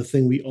us from the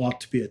thing we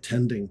ought to be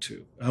attending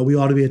to. We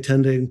ought to be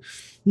attending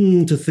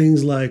to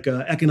things like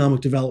economic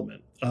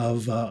development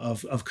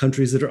of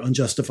countries that are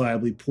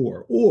unjustifiably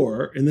poor.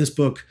 Or in this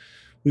book,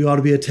 we ought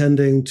to be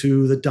attending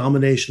to the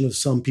domination of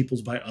some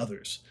peoples by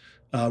others.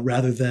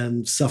 Rather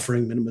than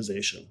suffering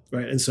minimization,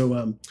 right? And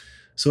so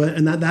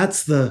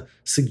that's the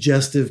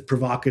suggestive,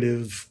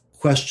 provocative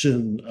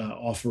question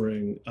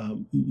offering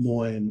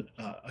Moyne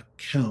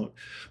account.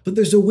 But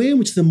there's a way in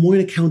which the Moyne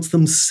accounts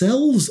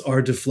themselves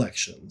are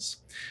deflections,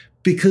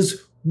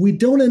 because we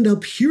don't end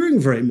up hearing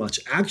very much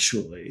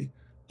actually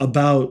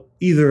about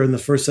either in the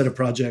first set of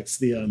projects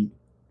the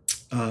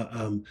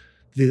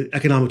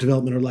economic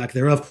development or lack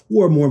thereof,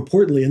 or more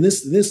importantly in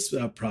this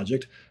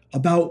project,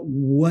 about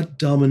what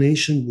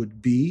domination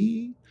would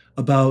be,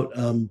 about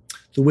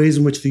the ways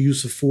in which the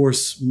use of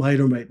force might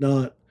or might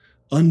not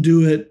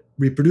undo it,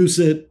 reproduce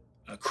it,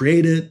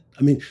 create it.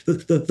 I mean,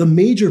 the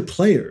major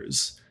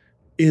players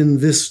in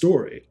this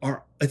story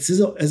are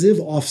as if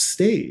off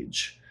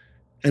stage,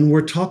 and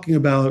we're talking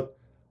about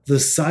the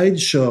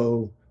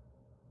sideshow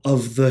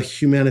of the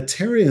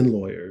humanitarian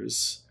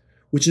lawyers,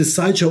 which is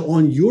sideshow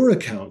on your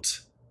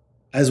account,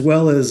 as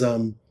well as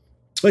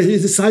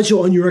it's a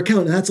sideshow on your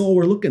account, and that's all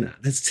we're looking at.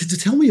 That's to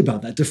tell me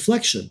about that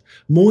deflection.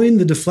 Moyne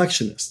the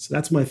deflectionist.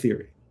 That's my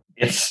theory.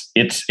 It's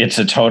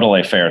a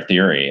totally fair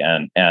theory,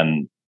 and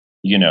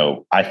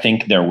I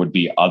think there would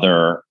be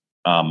other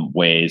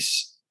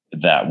ways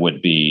that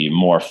would be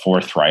more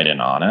forthright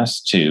and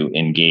honest to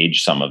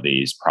engage some of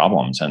these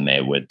problems, and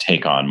they would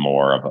take on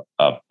more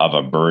of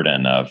a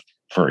burden of,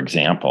 for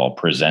example,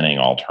 presenting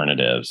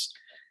alternatives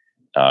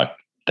that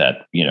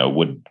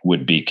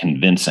would be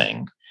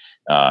convincing.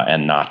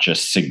 And not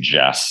just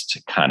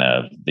suggest kind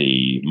of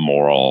the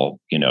moral,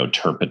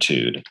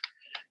 turpitude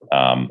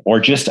or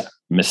just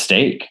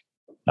mistake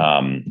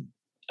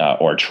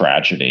or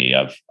tragedy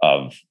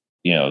of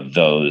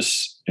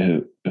those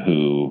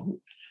who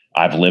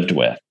I've lived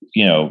with,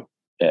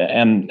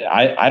 and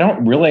I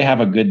don't really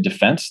have a good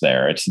defense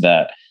there. It's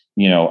that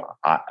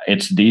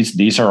it's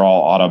these are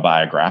all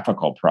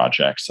autobiographical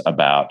projects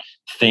about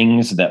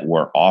things that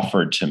were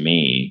offered to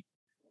me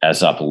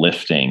as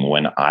uplifting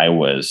when I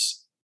was,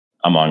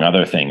 among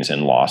other things,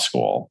 in law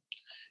school.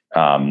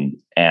 These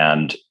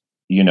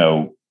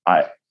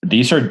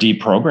are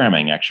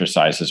deprogramming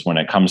exercises when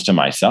it comes to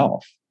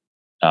myself.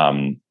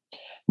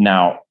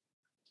 Now,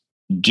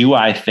 do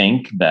I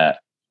think that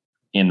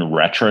in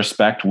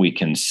retrospect, we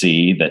can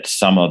see that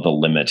some of the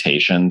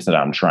limitations that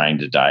I'm trying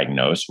to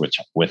diagnose, which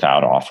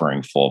without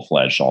offering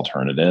full-fledged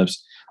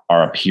alternatives,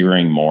 are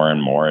appearing more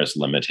and more as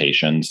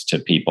limitations to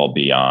people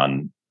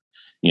beyond,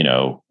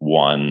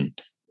 one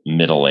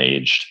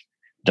middle-aged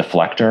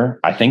deflector?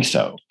 I think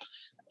so.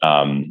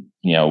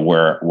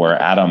 We're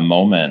at a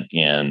moment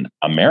in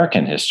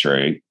American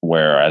history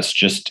where, as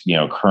just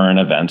current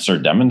events are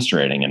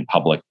demonstrating in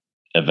public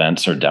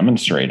events are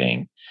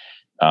demonstrating.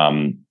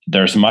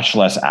 There's much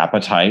less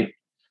appetite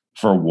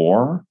for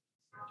war,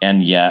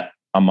 and yet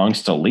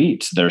amongst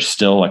elites, there's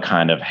still a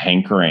kind of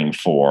hankering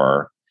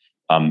for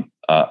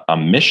a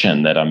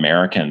mission that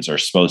Americans are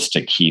supposed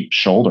to keep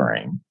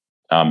shouldering,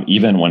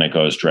 even when it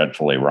goes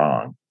dreadfully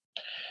wrong.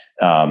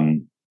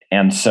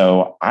 And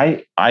so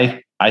I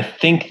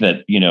think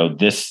that,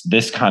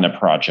 this kind of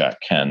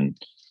project can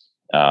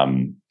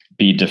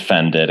be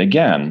defended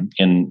again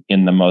in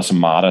the most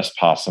modest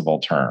possible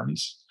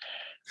terms,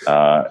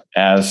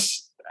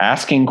 as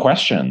asking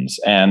questions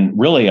and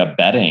really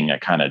abetting a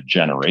kind of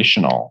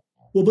generational.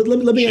 Well, but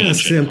let me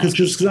ask Sam, because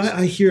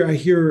I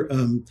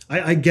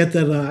get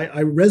that, and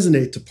I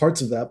resonate to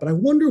parts of that, but I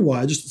wonder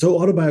why. Just so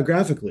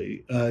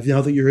autobiographically,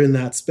 now that you're in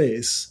that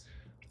space,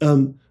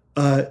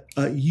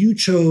 you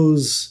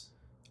chose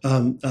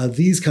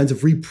these kinds of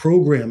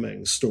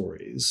reprogramming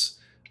stories.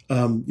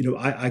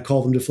 I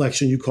call them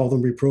deflection, you call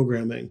them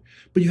reprogramming,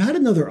 but you had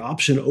another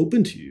option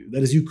open to you.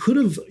 That is, you could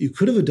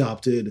have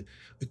adopted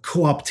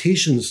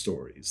co-optation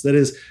stories. That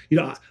is,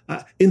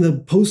 in the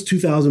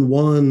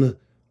post-2001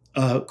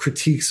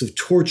 critiques of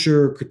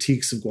torture,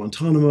 critiques of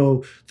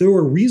Guantanamo, there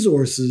were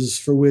resources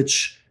for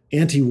which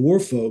anti-war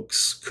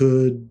folks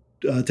could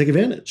take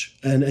advantage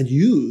and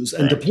use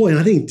and deploy, and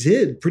I think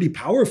did pretty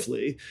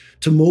powerfully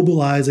to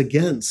mobilize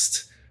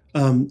against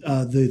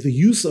the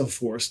use of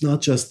force, not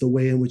just the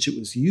way in which it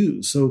was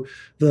used. So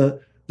the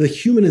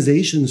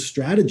humanization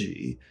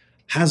strategy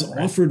has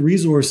offered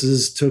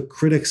resources to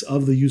critics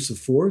of the use of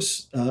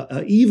force,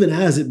 even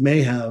as it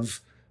may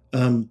have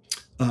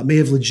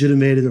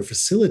legitimated or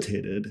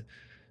facilitated.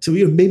 So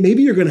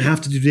maybe you're going to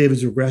have to do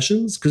David's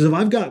regressions, because if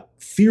I've got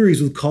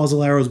theories with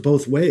causal arrows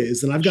both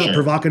ways, then I've got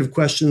provocative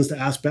questions to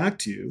ask back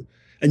to you,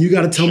 and you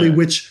got to tell me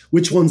which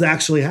ones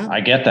actually happen.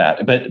 I get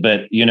that, but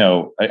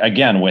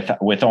again, with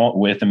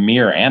a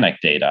mere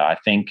anecdata, I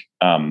think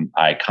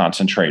I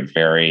concentrate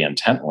very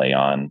intently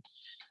on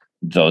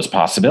those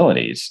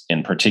possibilities,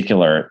 in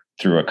particular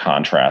through a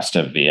contrast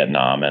of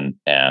Vietnam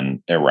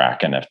and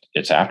Iraq and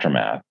its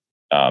aftermath.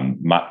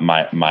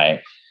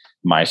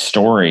 My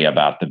story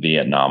about the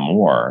Vietnam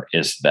War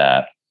is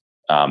that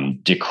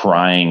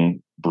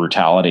decrying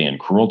brutality and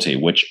cruelty,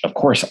 which of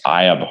course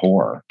I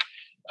abhor,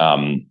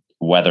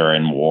 whether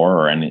in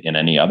war or in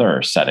any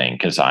other setting,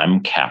 because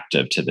I'm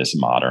captive to this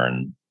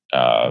modern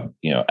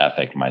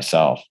ethic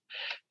myself.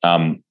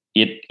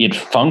 It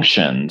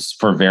functions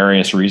for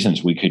various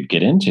reasons we could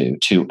get into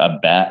to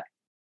abet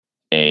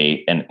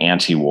an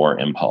anti-war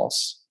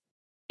impulse,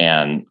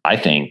 and I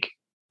think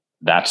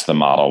that's the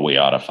model we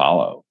ought to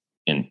follow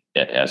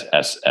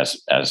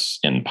as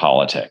in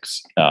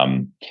politics.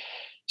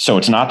 So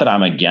it's not that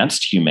I'm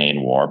against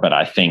humane war, but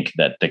I think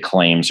that the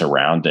claims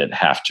around it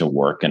have to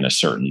work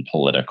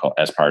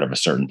as part of a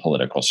certain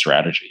political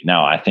strategy.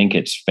 Now, I think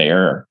it's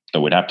fair that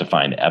we'd have to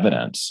find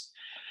evidence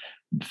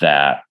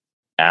that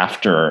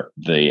after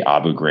the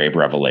Abu Ghraib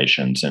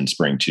revelations in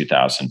spring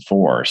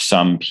 2004,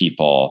 some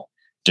people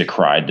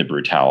decried the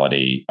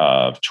brutality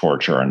of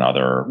torture and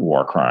other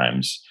war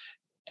crimes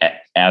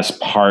as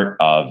part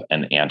of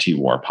an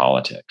anti-war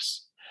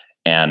politics.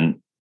 And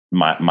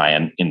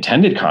my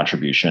intended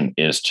contribution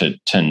is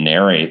to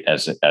narrate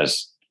as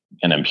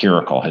an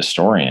empirical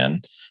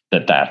historian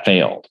that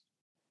failed.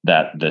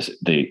 That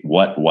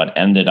what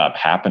ended up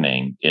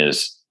happening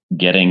is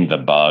getting the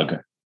bug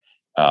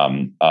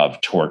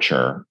of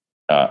torture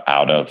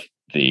out of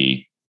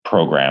the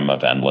program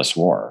of endless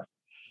war,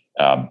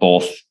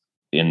 both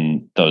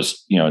in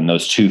those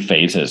two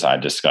phases I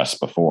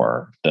discussed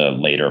before, the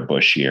later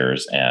Bush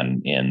years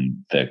and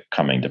in the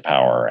coming to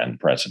power and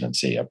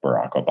presidency of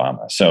Barack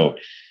Obama. So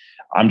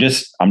I'm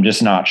just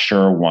not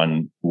sure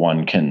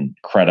one can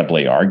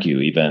credibly argue,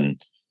 even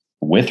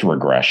with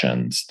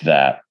regressions,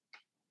 that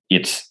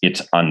it's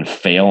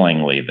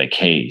unfailingly the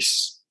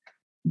case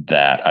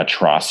that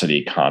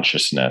atrocity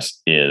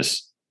consciousness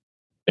is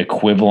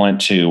equivalent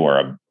to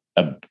or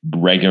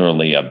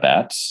regularly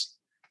abets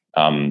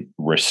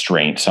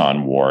restraints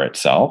on war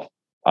itself.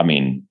 I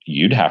mean,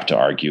 you'd have to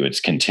argue it's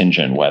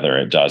contingent whether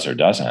it does or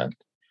doesn't.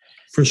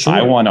 For sure.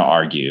 I want to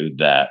argue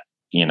that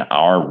in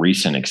our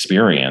recent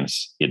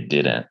experience, it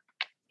didn't.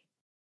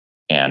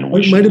 And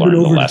we should learn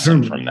the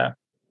lesson from that.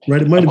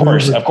 Right. It might of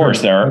course,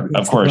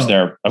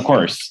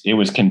 it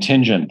was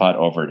contingent but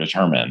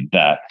overdetermined.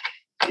 That,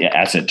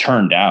 as it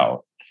turned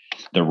out,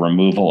 the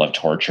removal of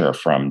torture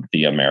from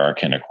the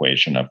American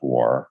equation of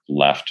war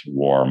left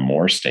war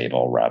more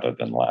stable rather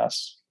than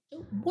less.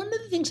 One of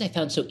the things I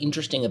found so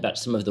interesting about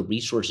some of the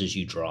resources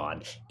you draw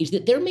on is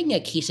that they're making a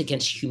case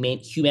against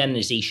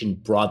humanization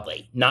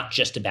broadly, not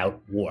just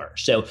about war.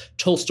 So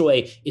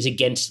Tolstoy is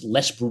against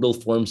less brutal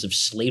forms of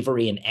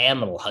slavery and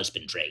animal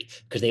husbandry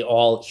because they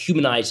all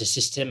humanize a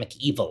systemic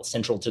evil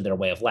central to their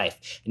way of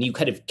life. And you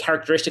kind of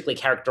characteristically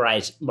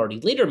characterize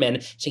Marty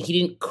Lederman, saying he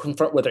didn't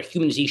confront whether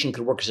humanization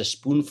could work as a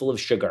spoonful of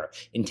sugar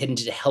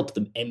intended to help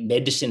the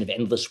medicine of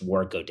endless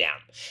war go down.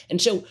 And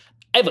so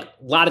I have a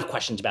lot of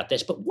questions about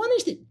this, but one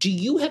is that do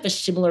you have a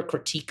similar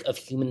critique of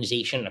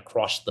humanization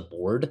across the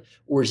board,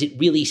 or is it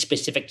really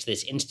specific to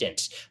this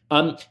instance?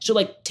 So,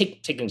 like,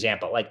 take an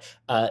example. Like,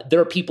 there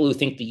are people who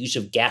think the use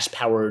of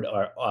gas-powered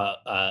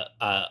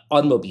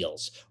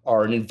automobiles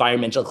are an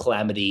environmental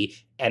calamity,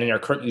 and in our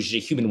current use, is a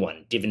human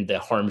one, given the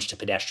harms to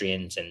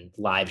pedestrians and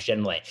lives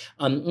generally.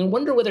 I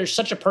wonder whether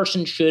such a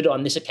person should,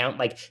 on this account,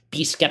 like,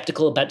 be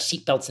skeptical about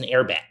seatbelts and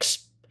airbags.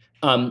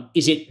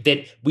 Is it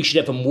that we should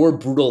have a more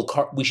brutal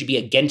we should be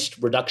against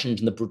reductions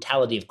in the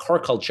brutality of car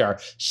culture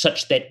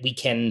such that we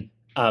can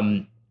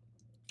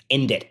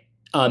end it,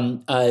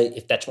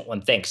 if that's what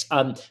one thinks.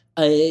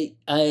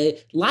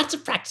 Lots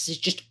of practices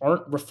just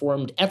aren't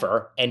reformed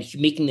ever, and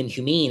making them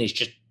humane is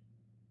just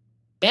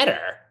better.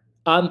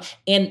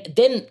 And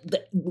then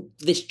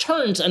this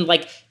turns and,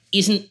 like,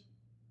 isn't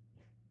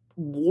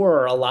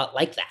war a lot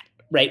like that?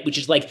 Right, which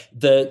is like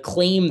the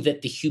claim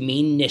that the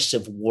humaneness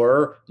of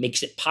war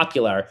makes it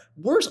popular.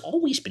 War's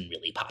always been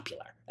really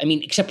popular. I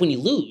mean, except when you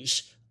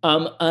lose.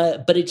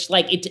 But it's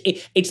like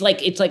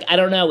I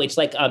don't know. It's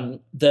like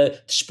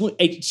the spoon.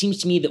 It seems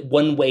to me that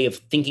one way of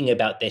thinking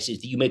about this is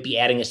that you might be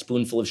adding a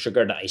spoonful of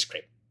sugar to ice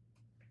cream.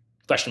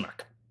 Question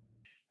mark.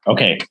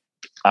 Okay.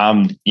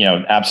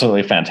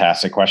 Absolutely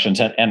fantastic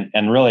questions.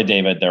 And really,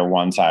 David, they're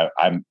ones I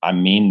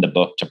mean the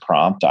book to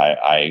prompt.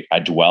 I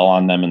dwell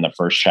on them in the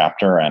first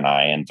chapter, and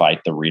I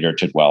invite the reader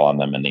to dwell on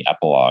them in the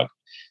epilogue,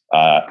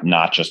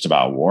 not just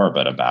about war,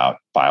 but about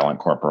violent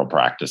corporal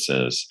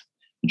practices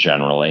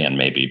generally, and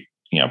maybe,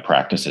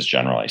 practices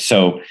generally.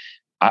 So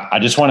I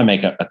just want to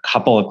make a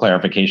couple of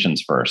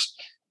clarifications first.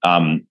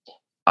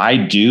 I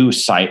do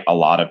cite a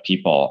lot of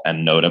people,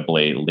 and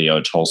notably Leo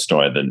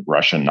Tolstoy, the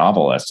Russian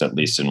novelist, at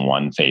least in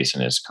one phase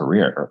in his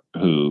career,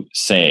 who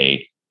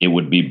say it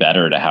would be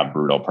better to have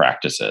brutal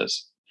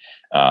practices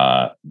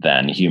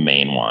than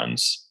humane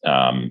ones,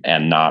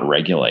 and not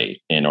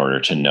regulate in order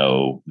to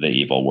know the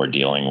evil we're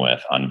dealing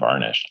with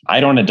unvarnished. I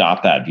don't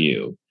adopt that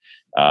view.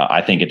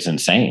 I think it's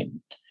insane.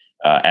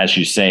 As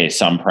you say,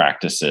 some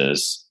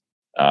practices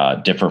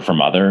differ from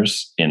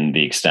others in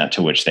the extent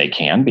to which they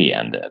can be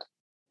ended.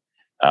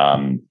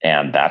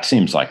 And that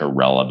seems like a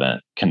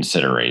relevant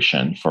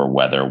consideration for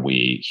whether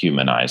we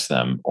humanize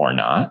them or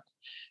not.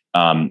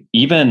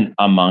 Even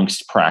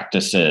amongst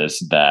practices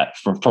that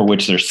for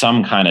which there's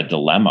some kind of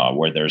dilemma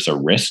where there's a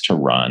risk to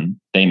run,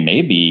 they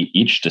may be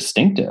each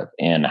distinctive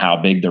in how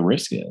big the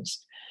risk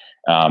is.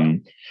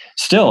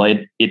 Still,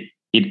 it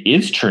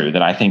is true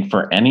that I think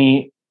for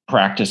any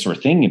practice we're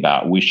thinking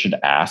about, we should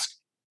ask,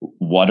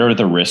 what are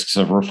the risks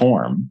of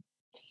reform?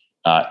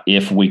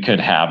 If we could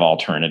have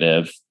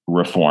alternative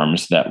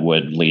reforms that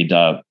would lead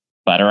to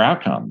better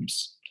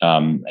outcomes.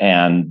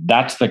 And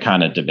that's the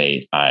kind of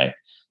debate I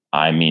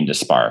mean to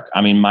spark.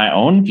 I mean, my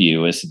own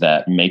view is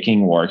that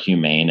making war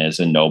humane is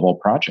a noble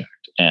project,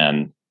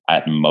 and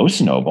at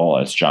most noble,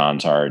 as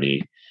John's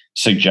already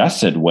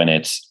suggested, when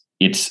it's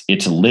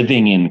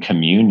living in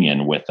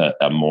communion with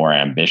a more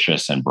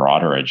ambitious and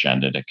broader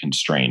agenda to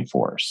constrain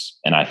force.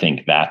 And I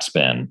think that's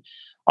been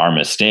our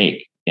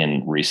mistake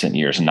in recent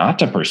years, not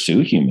to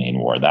pursue humane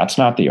war. That's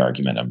not the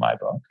argument of my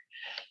book.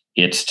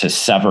 It's to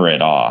sever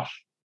it off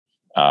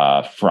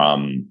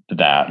from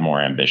that more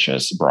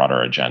ambitious,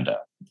 broader agenda.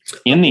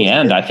 In the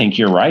end, I think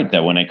you're right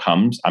that when it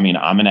comes, I mean,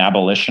 I'm an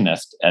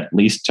abolitionist, at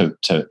least to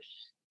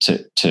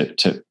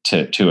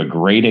a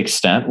great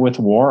extent with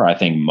war. I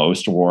think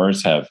most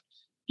wars have,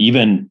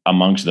 even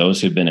amongst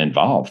those who've been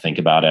involved, think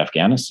about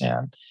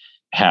Afghanistan,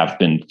 have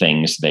been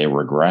things they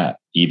regret,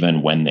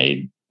 even when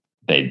they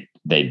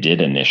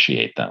did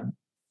initiate them.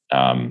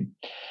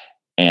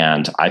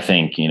 And I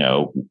think,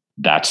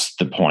 that's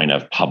the point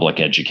of public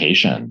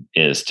education,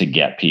 is to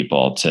get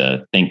people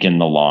to think in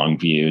the long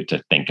view,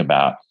 to think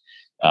about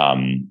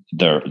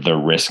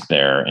the risk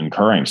they're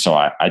incurring. So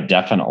I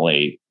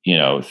definitely,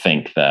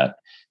 think that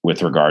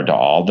with regard to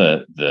all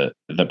the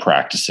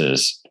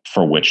practices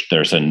for which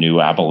there's a new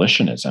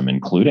abolitionism,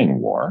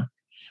 including war,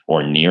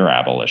 or near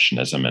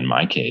abolitionism in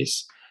my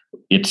case,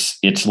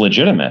 it's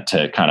legitimate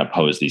to kind of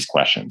pose these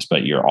questions.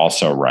 But you're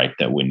also right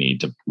that we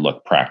need to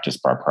look practice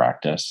by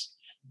practice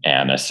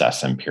and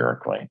assess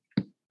empirically.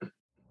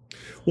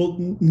 Well,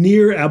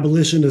 near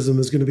abolitionism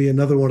is going to be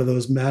another one of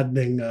those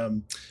maddening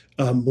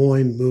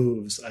Moyne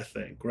moves, I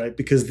think, right?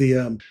 Because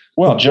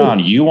John,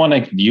 you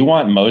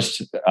want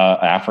most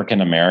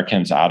African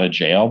Americans out of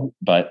jail,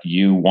 but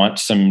you want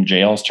some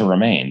jails to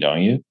remain,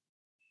 don't you?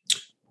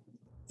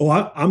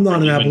 Oh, I'm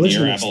not an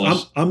abolitionist.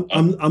 I'm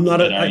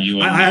not.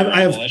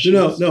 I have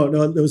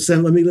no.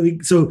 Sam, let me.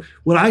 So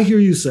what I hear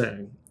you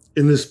saying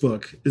in this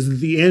book is that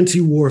the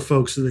anti-war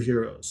folks are the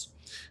heroes.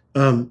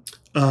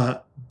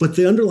 But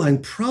the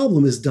underlying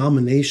problem is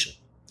domination.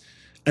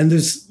 And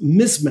there's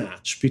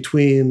mismatch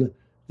between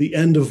the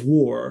end of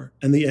war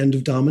and the end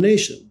of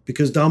domination,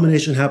 because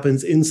domination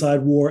happens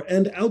inside war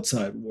and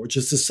outside war,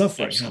 just as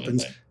suffering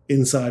happens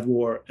inside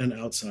war and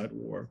outside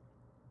war.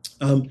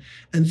 And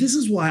this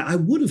is why I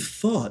would have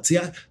thought,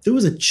 there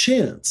was a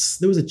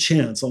chance,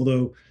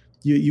 although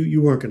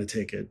you weren't going to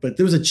take it, but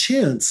there was a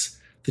chance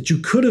that you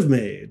could have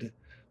made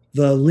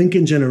the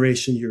Lincoln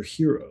generation your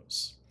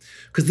heroes.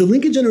 Because the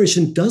Lincoln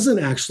generation doesn't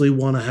actually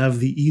want to have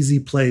the easy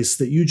place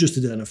that you just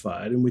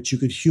identified in which you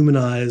could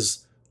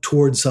humanize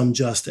towards some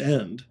just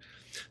end.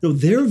 No,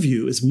 their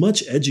view is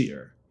much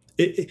edgier.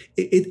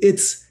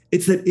 It's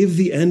that if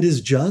the end is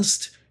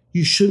just,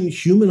 you shouldn't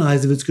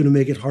humanize if it's going to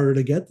make it harder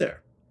to get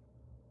there.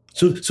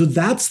 So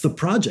that's the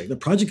project. The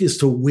project is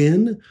to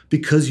win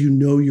because you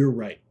know you're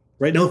right.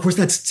 Right now, of course,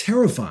 that's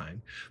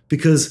terrifying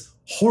because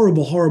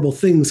horrible, horrible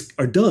things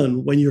are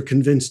done when you're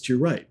convinced you're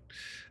right.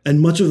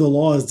 And much of the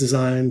law is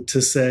designed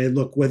to say,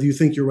 look, whether you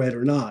think you're right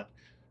or not,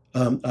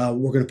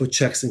 we're going to put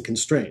checks and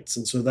constraints.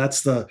 And so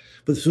that's the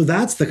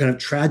kind of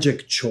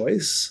tragic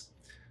choice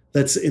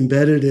that's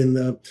embedded in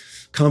the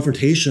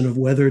confrontation of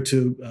whether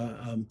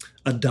to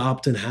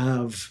adopt and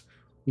have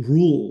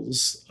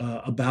rules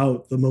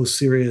about the most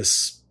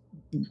serious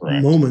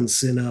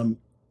moments in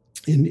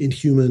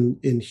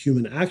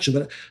human action.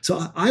 But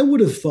so I would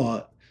have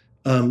thought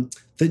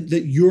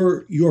that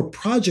your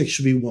project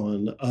should be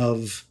one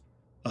of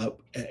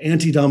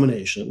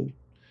anti-domination,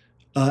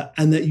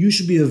 and that you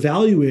should be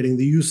evaluating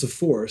the use of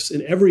force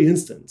in every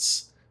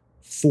instance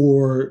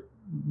for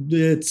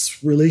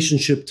its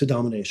relationship to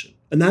domination.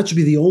 And that should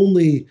be the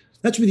only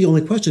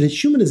question. And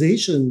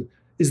humanization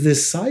is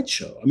this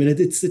sideshow. I mean,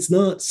 it's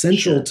not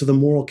central to the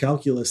moral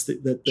calculus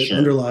that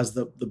underlies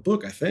the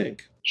book, I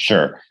think.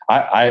 Sure.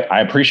 I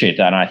appreciate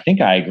that. And I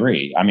think I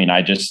agree. I mean,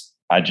 I just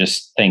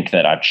think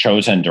that I've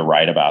chosen to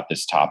write about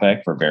this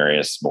topic for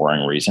various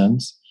boring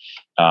reasons.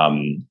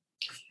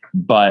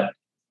 But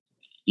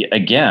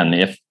again,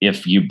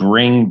 if you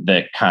bring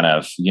the kind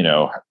of,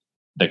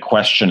 the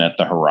question at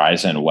the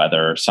horizon,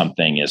 whether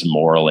something is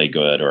morally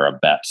good or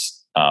abets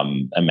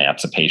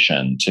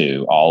emancipation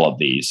to all of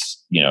these,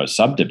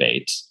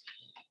 sub-debates,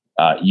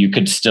 you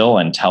could still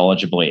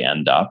intelligibly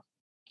end up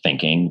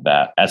thinking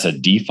that as a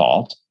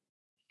default,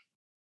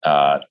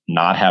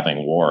 not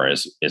having war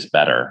is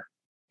better,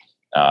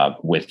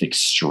 with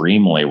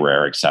extremely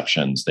rare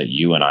exceptions that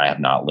you and I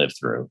have not lived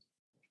through,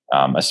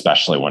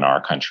 especially when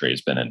our country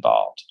has been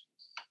involved.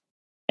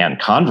 And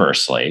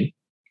conversely,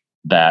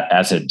 that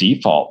as a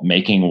default,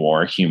 making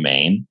war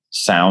humane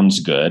sounds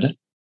good,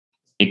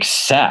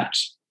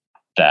 except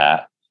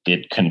that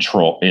it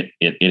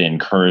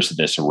incurs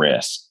this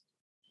risk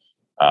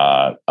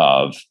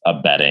of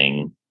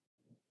abetting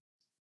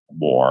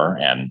war,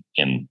 and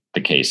in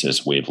the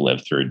cases we've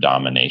lived through,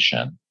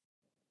 domination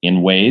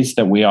in ways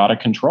that we ought to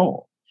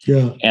control.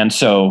 Yeah. And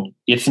so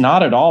it's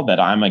not at all that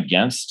I'm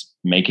against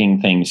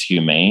making things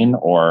humane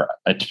or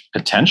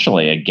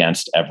potentially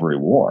against every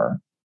war,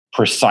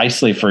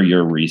 precisely for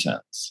your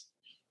reasons,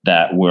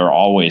 that we're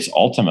always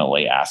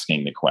ultimately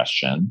asking the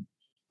question,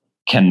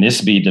 can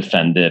this be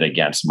defended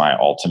against my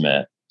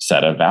ultimate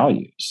set of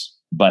values?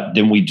 But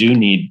then we do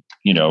need,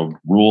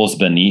 rules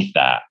beneath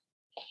that.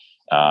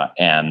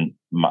 And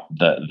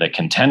the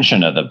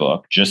contention of the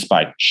book, just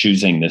by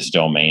choosing this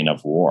domain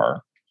of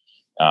war,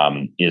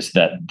 is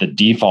that the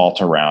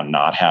default around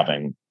not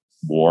having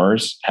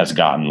wars has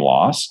gotten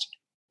lost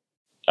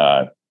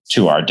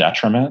to our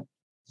detriment,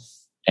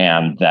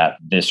 and that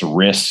this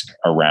risk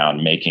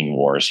around making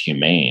wars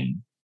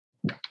humane,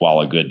 while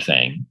a good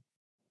thing,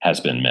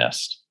 has been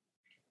missed.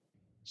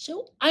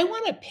 So I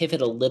want to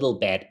pivot a little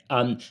bit.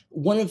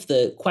 One of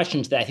the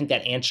questions that I think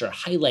that answer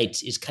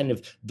highlights is kind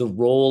of the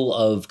role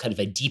of kind of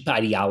a deep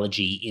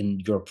ideology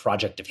in your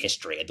project of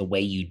history, the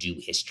way you do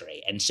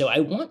history. And so I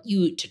want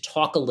you to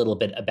talk a little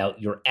bit about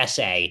your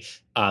essay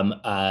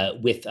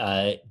with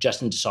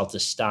Justin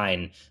DeSaltis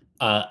Stein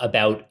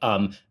about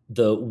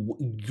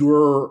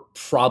your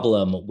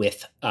problem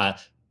with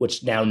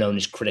what's now known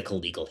as critical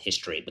legal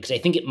history, because I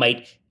think it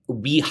might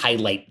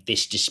re-highlight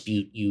this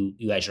dispute you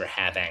guys are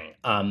having.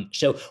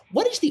 So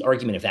what is the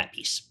argument of that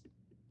piece?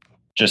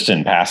 Just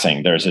in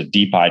passing, there's a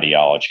deep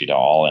ideology to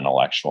all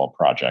intellectual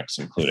projects,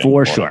 including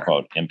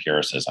quote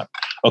empiricism.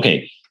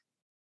 Okay.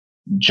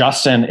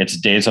 Justin, it's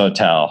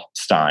DesAutels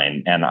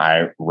Stein, and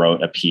I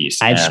wrote a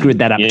piece. I've screwed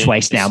that up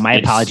twice now. My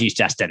apologies,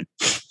 Justin.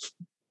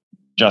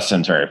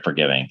 Justin's very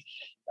forgiving,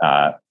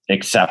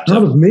 except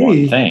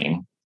one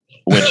thing,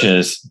 which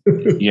is,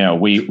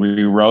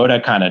 we wrote a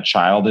kind of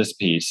childish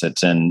piece.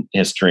 It's in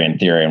History and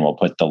Theory, and we'll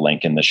put the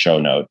link in the show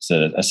notes.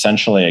 That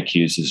essentially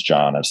accuses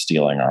John of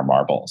stealing our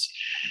marbles.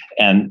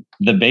 And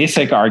the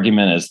basic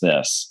argument is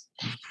this.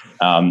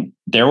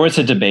 There was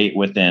a debate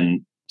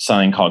within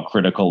something called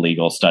critical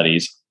legal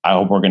studies. I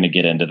hope we're going to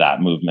get into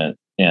that movement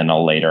in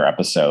a later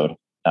episode.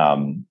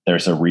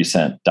 There's a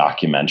recent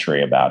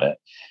documentary about it.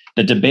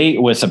 The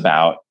debate was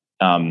about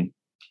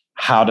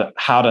how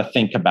to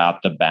think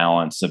about the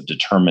balance of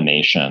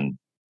determination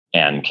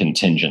and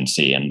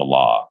contingency in the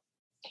law.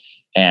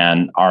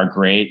 And our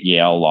great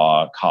Yale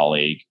Law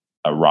colleague,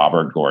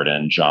 Robert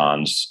Gordon,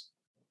 John's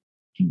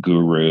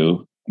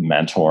guru,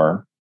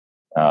 mentor,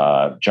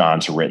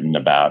 John's written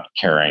about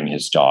carrying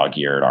his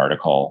dog-eared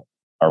article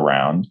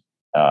around,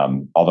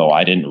 although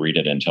I didn't read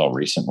it until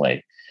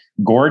recently.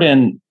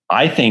 Gordon,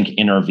 I think,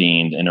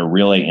 intervened in a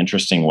really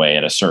interesting way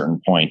at a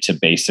certain point to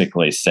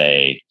basically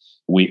say,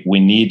 we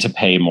need to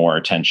pay more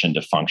attention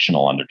to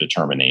functional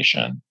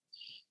underdetermination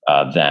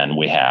than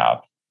we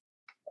have.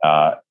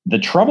 The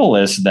trouble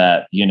is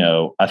that,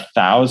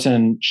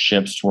 1,000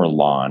 ships were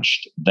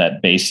launched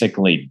that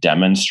basically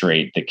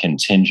demonstrate the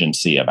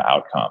contingency of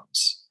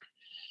outcomes.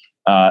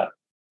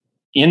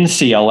 In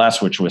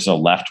CLS, which was a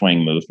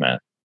left-wing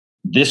movement,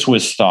 this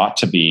was thought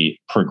to be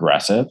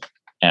progressive,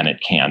 and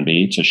it can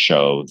be, to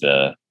show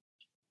the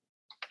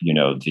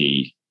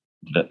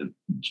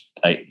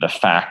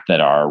fact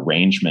that our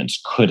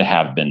arrangements could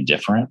have been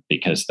different,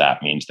 because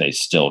that means they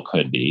still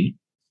could be.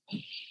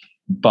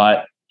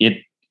 But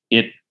it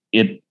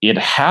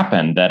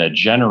happened that a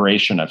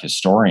generation of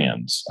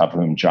historians, of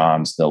whom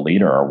John's the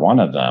leader or one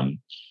of them,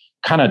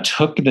 kind of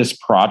took this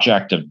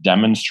project of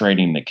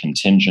demonstrating the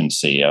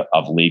contingency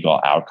of legal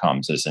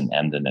outcomes as an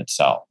end in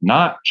itself,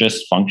 not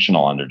just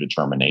functional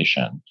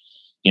underdetermination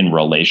in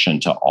relation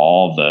to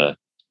all the,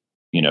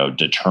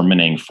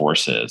 determining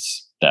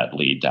forces that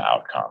lead to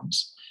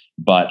outcomes,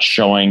 but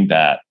showing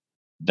that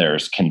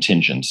there's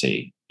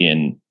contingency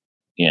in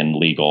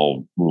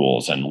legal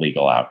rules and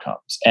legal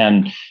outcomes.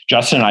 And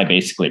Justin and I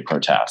basically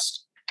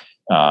protest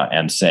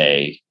and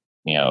say,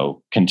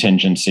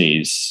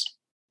 contingencies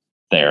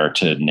there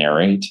to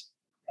narrate.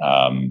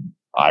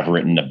 I've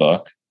written a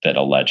book that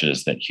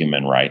alleges that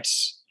human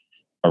rights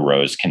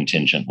arose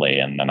contingently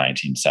in the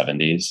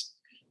 1970s.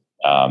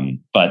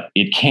 But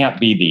it can't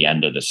be the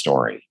end of the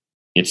story.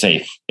 It's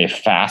a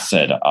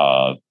facet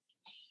of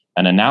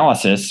an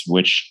analysis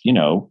which,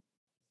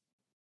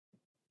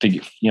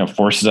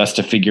 forces us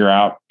to figure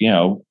out,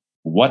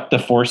 what the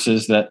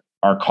forces that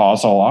are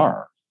causal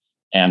are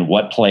and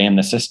what play in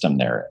the system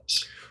there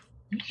is.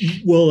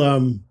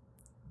 Well,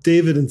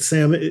 David and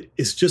Sam,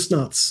 it's just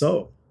not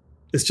so.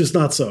 It's just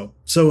not so.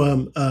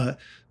 So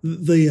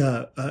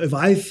if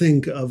I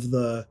think of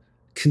the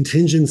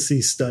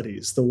contingency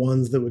studies, the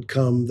ones that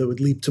would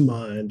leap to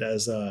mind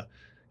as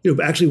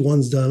actually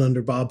ones done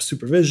under Bob's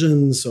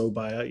supervision, so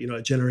by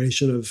a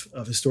generation of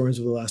historians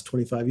over the last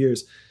 25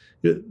 years,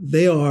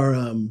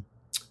 they're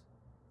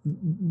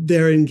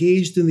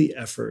engaged in the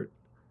effort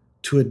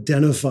to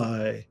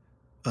identify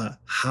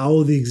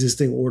how the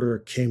existing order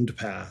came to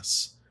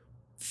pass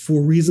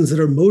for reasons that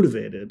are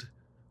motivated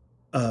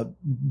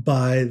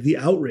by the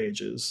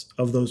outrages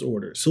of those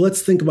orders. So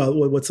let's think about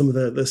what some of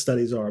the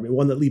studies are. I mean,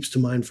 one that leaps to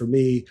mind for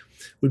me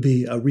would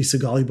be Risa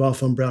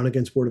Goluboff on Brown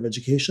against Board of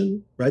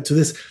Education, right? So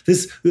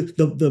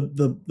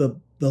the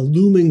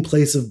looming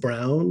place of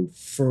Brown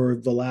for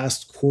the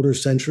last quarter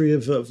century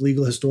of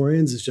legal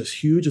historians is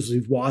just huge, as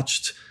we've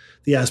watched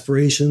the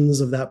aspirations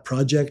of that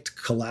project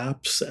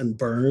collapse and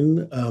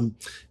burn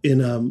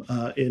in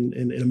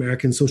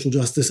American social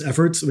justice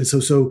efforts. I mean,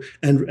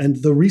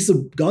 and the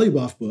Risa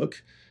Goluboff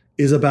book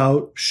is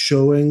about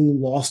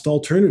showing lost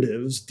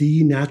alternatives,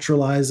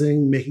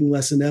 denaturalizing, making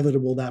less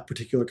inevitable that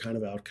particular kind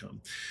of outcome.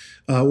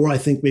 Or I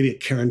think maybe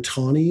Karen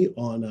Tawney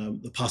on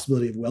the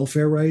possibility of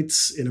welfare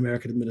rights in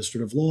American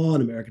administrative law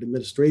and American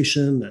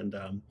administration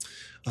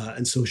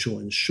and social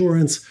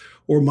insurance.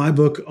 Or my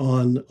book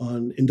on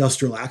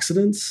industrial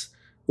accidents,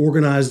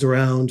 organized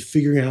around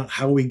figuring out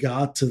how we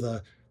got to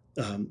the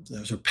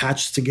sort of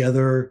patched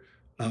together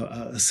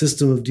a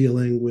system of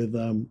dealing with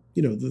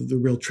the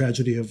real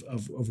tragedy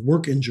of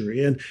work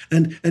injury, and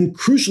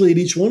crucially, at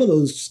each one of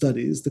those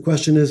studies, the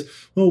question is,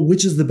 well,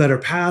 which is the better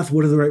path?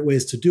 What are the right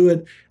ways to do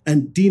it?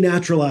 And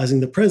denaturalizing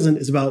the present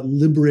is about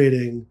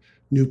liberating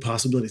new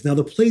possibilities. Now,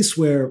 the place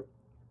where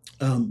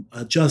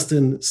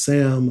Justin,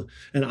 Sam,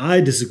 and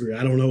I disagree,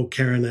 I don't know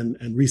Karen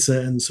and Risa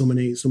and so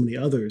many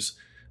others,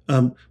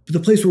 but the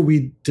place where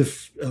we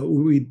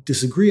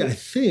disagree, I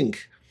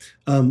think,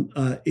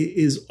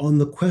 is on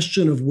the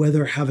question of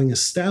whether, having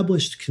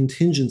established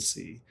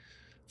contingency,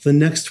 the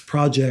next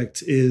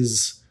project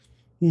is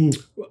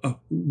a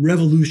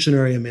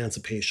revolutionary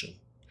emancipation,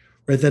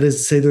 right? That is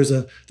to say, there's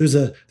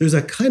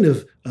a kind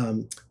of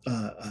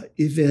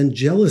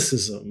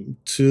evangelicism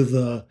to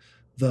the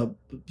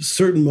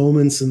certain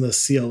moments in the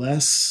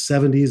CLS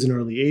 70s and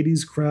early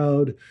 80s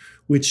crowd,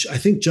 which I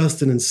think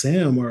Justin and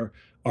Sam are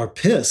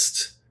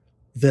pissed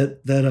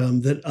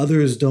that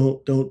others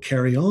don't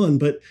carry on,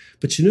 but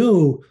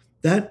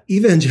that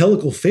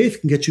evangelical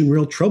faith can get you in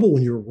real trouble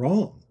when you're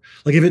wrong.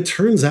 Like, if it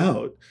turns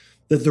out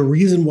that the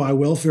reason why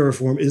welfare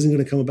reform isn't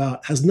going to come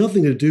about has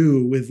nothing to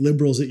do with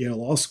liberals at Yale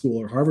Law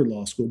School or Harvard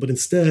Law School, but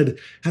instead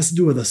has to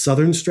do with a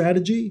Southern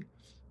strategy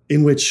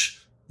in which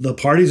the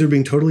parties are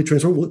being totally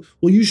transformed.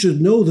 Well, you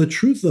should know the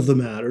truth of the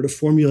matter to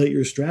formulate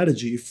your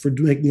strategy for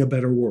making a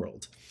better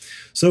world.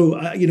 So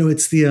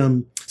it's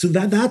the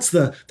that's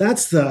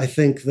the I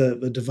think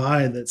the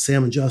divide that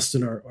Sam and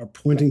Justin are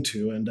pointing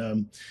to, and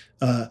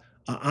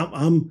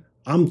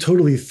I'm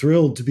totally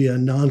thrilled to be a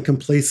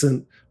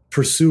non-complacent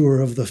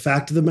pursuer of the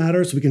fact of the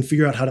matter, so we can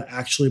figure out how to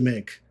actually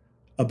make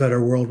a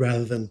better world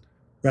rather than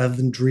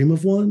dream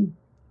of one.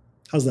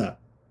 How's that?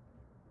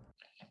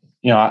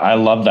 I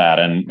love that,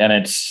 and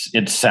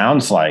it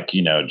sounds like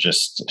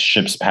just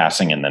ships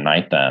passing in the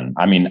night. Then,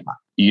 I mean,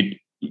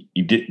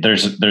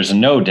 there's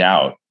no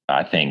doubt,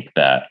 I think,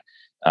 that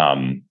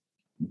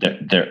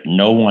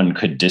no one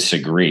could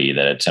disagree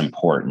that it's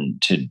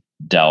important to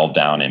delve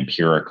down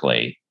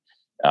empirically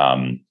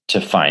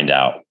to find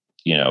out,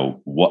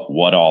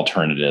 what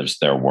alternatives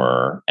there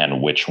were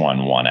and which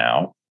one won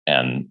out.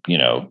 And,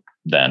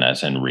 then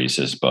as in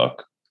Ries's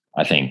book,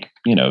 I think,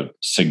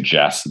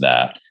 suggests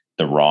that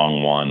the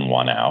wrong one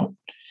won out.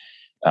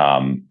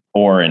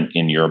 Or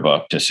in your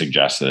book to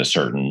suggest that a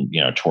certain,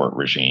 tort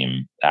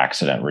regime,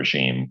 accident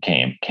regime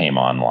came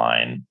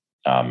online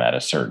at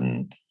a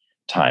certain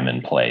time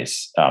and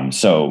place.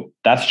 So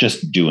that's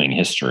just doing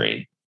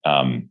history.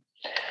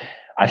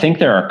 I think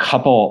there are a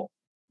couple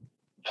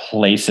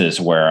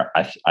places where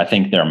I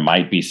think there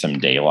might be some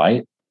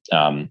daylight.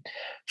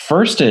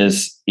 First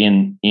is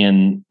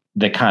in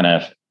the kind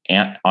of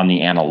on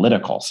the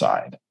analytical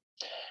side.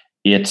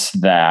 It's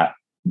that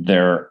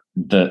the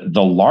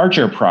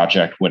larger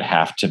project would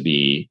have to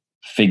be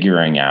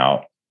figuring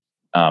out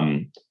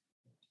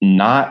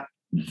not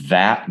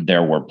that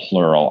there were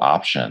plural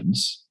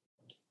options,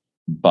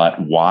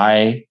 but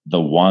why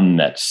the one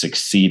that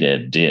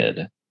succeeded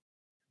did.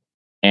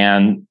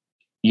 And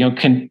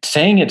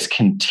saying it's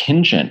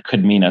contingent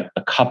could mean a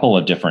couple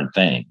of different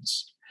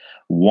things.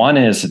 One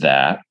is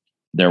that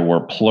there were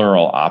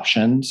plural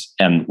options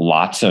and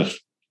lots of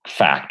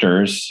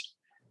factors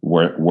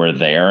were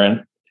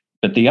there,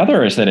 but the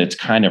other is that it's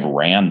kind of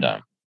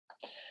random.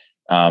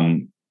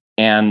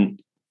 And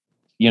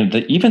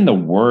even the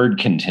word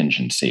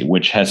contingency,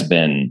 which has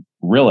been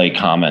really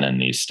common in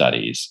these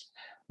studies,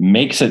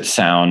 makes it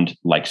sound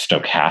like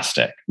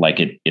stochastic,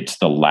 like it's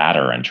the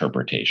latter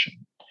interpretation.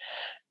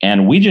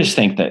 And we just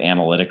think that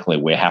analytically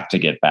we have to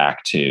get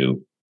back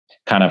to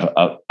kind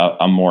of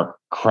a more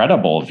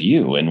credible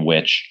view in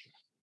which,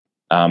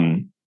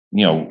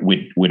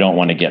 we don't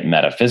want to get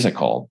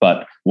metaphysical,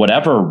 but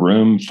whatever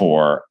room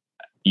for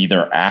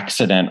either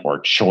accident or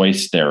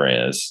choice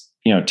there is,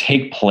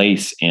 take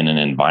place in an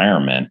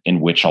environment in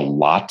which a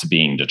lot's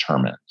being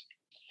determined.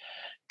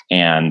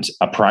 And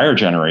a prior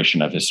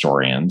generation of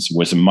historians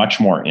was much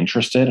more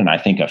interested, and I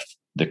think of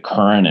the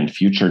current and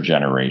future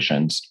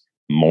generations,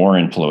 more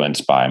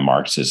influenced by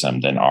Marxism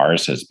than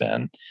ours has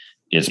been,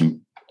 is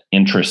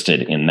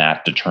interested in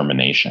that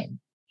determination,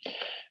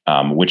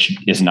 which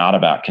is not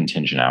about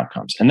contingent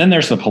outcomes. And then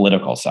there's the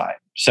political side.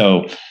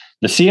 So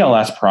the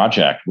CLS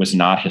project was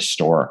not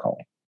historical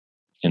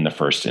in the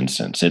first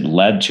instance. It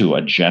led to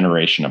a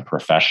generation of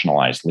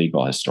professionalized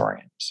legal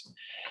historians.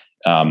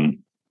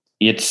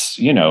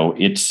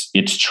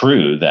 It's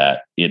true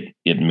that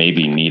it may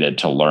be needed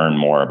to learn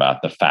more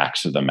about the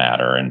facts of the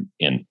matter and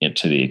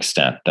to the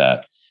extent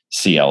that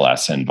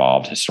CLS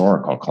involved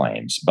historical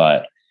claims.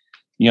 But,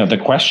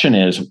 the question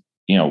is,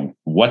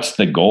 what's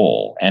the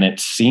goal? And it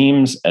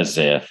seems as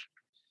if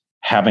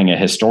having a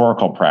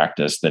historical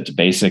practice that's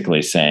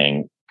basically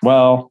saying,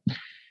 well,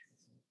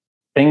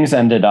 things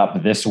ended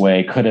up this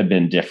way, could have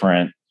been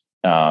different.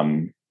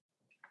 Good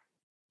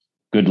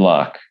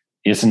luck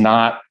is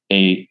not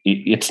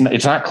it's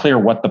not clear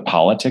what the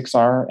politics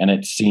are. And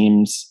it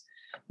seems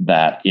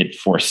that it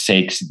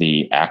forsakes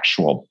the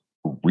actual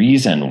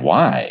reason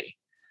why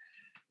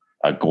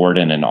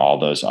Gordon and all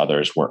those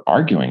others were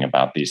arguing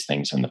about these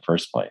things in the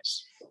first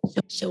place.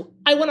 So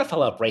I want to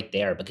follow up right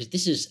there because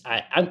this is,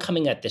 I'm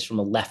coming at this from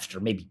a left or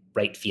maybe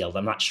right field.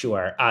 I'm not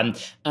sure.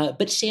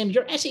 But Sam,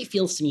 your essay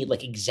feels to me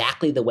like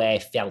exactly the way I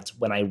felt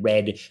when I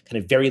read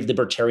kind of very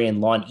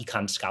libertarian law and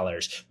econ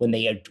scholars when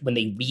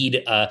they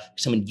read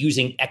someone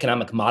using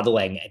economic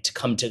modeling to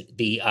come to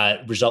the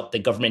result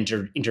that government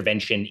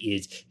intervention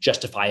is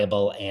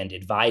justifiable and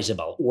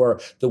advisable, or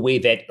the way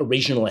that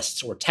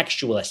originalists or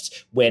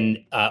textualists,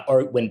 when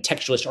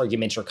textualist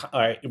arguments or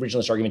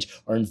originalist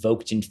arguments are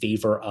invoked in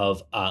favor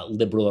of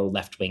liberal or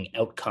left-wing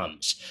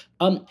outcomes.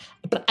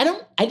 But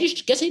I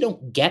guess I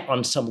don't get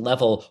on some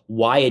level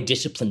why a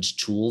discipline's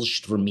tools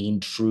should remain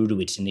true to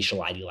its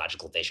initial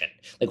ideological vision.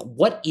 Like,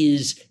 what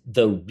is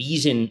the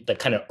reason, the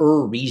kind of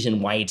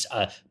reason why it's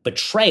a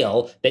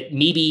betrayal that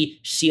maybe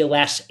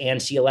CLS and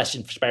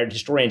CLS-inspired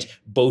historians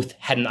both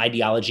had an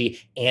ideology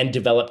and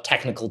developed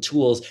technical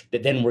tools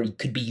that then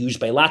could be used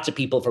by lots of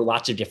people for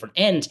lots of different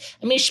ends?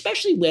 I mean,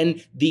 especially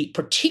when the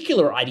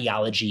particular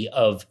ideology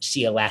of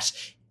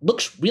CLS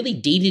looks really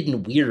dated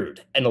and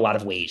weird in a lot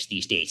of ways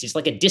these days. It's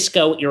like a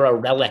disco era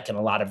relic in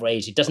a lot of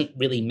ways. It doesn't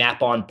really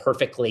map on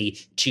perfectly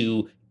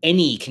to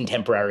any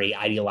contemporary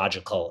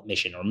ideological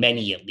mission, or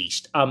many at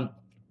least.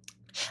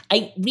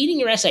 Reading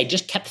your essay, I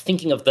just kept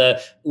thinking of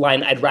the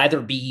line, I'd rather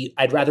be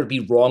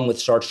wrong with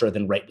Sartre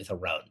than right with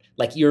Aron.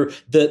 Like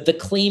the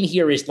claim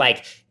here is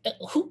like,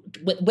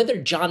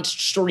 whether John's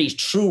story is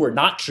true or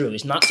not true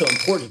is not so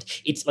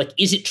important. It's like,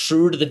 is it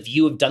true to the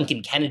view of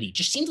Duncan Kennedy? It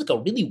just seems like a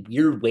really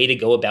weird way to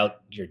go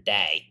about your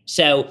day.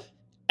 So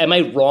am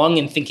I wrong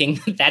in thinking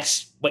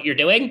that's what you're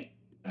doing?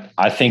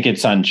 I think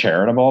it's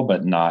uncharitable,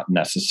 but not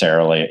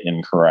necessarily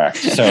incorrect.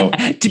 So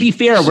to be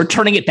fair, we're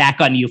turning it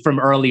back on you from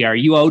earlier.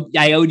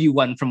 I owed you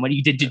one from what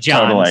you did to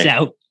John. Totally.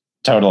 So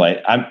totally.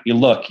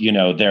 Look,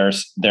 there I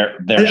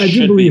should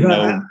do believe, be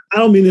no. I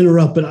don't mean to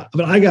interrupt,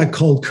 but I got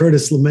called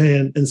Curtis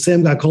LeMay and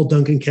Sam got called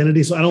Duncan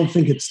Kennedy. So I don't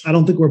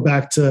think we're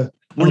back to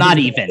We're not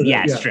even.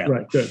 Yeah, it's true.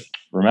 Right, good.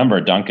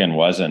 Remember, Duncan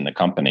was in the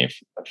company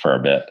for a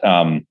bit.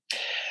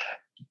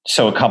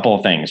 So a couple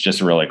of things,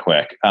 just really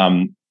quick.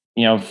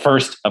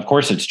 First, of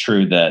course, it's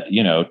true that,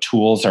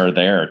 tools are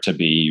there to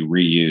be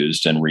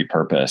reused and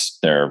repurposed.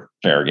 They're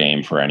fair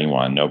game for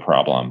anyone, no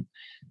problem.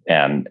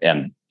 And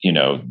then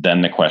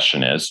the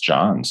question is,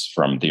 John's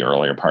from the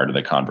earlier part of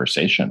the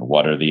conversation,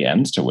 what are the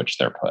ends to which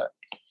they're put?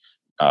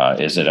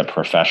 Is it a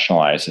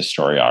professionalized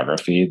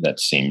historiography that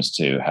seems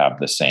to have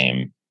the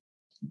same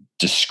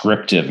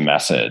descriptive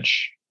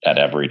message at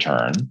every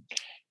turn?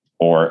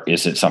 Or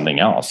is it something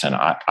else? And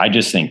I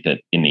just think that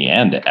in the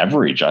end,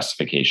 every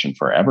justification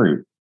for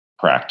every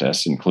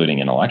practice, including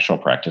intellectual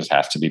practice,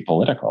 has to be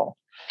political.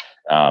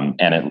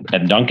 And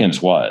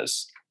Duncan's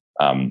was.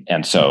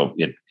 And so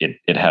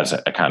it has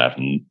a kind of,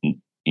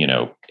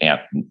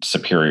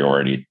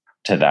 superiority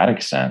to that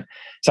extent.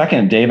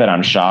 Second, David,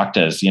 I'm shocked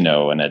as,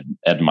 an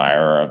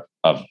admirer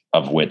of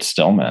Whit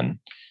Stillman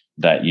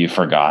that you've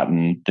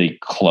forgotten the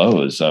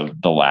close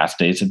of The Last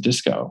Days of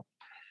Disco.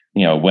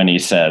 When he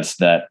says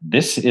that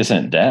this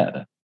isn't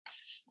dead,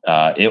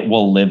 it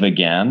will live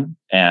again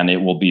and it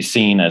will be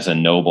seen as a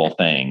noble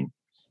thing,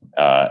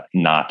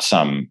 not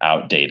some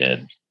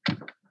outdated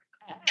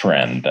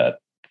trend that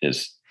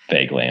is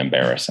vaguely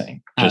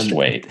embarrassing. Just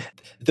wait.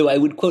 Though I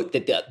would quote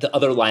that the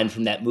other line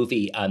from that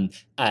movie,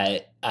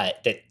 that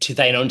to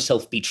thine own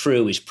self be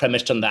true is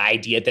premised on the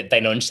idea that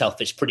thine own self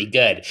is pretty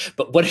good.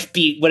 But what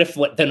if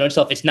what thine own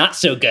self is not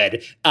so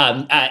good?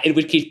 In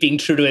which case, being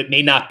true to it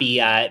may not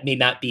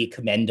be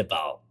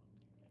commendable.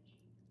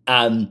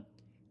 John,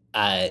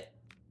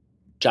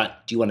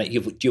 do you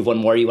have one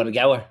more you want to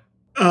go? Or?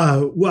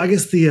 Well, I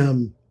guess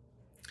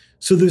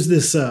so there's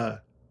this.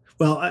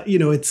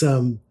 It's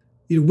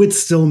Whit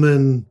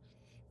Stillman.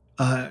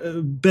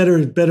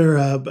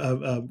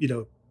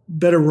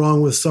 Better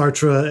wrong with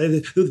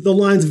Sartre. The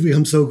lines have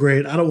become so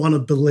great. I don't want to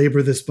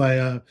belabor this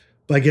by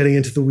getting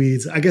into the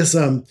weeds. I guess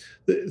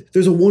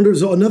there's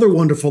another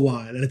wonderful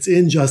line, and it's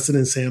in Justin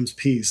and Sam's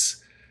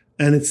piece,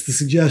 and it's the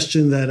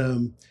suggestion that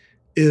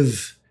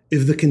if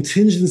the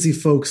contingency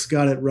folks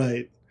got it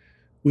right,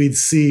 we'd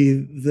see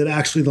that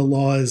actually the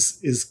law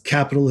is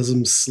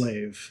capitalism's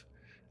slave,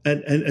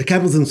 and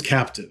capitalism's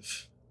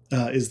captive.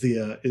 Is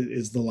the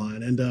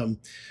line, and the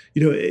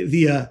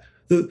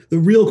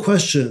real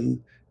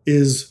question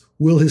is: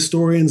 will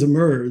historians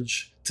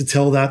emerge to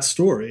tell that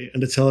story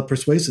and to tell it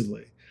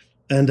persuasively?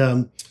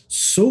 And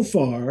so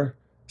far,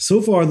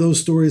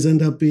 those stories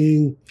end up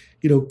being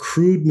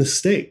crude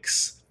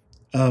mistakes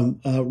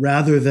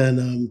rather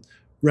than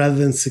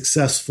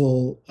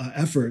successful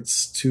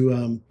efforts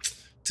to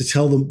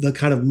tell them the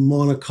kind of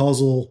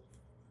monocausal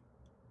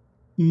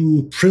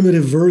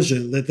primitive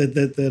version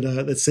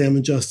that Sam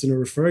and Justin are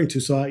referring to.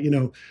 So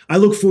I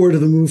look forward to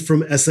the move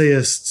from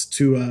essayist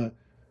to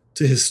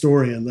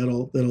historian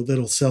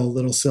that'll sell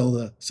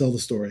the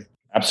story.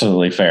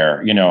 Absolutely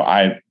fair.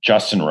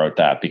 Justin wrote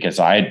that because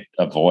I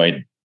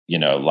avoid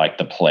like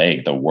the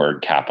plague the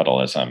word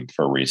capitalism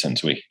for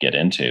reasons we could get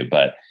into,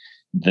 but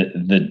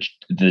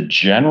the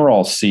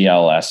general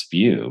CLS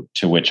view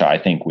to which I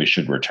think we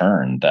should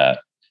return,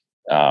 that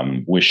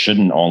we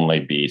shouldn't only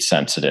be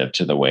sensitive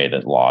to the way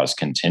that law is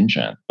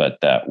contingent, but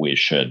that we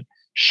should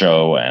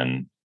show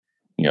and,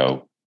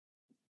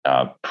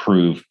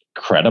 prove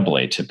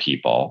credibly to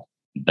people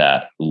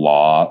that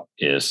law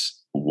is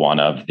one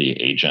of the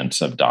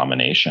agents of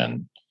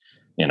domination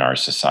in our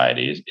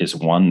societies, is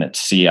one that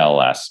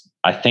CLS,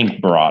 I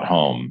think, brought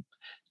home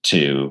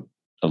to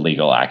the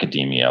legal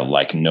academia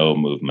like no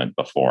movement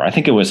before. I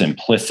think it was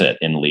implicit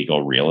in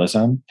legal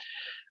realism,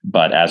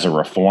 but as a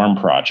reform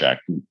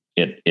project,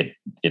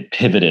 it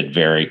pivoted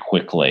very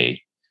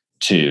quickly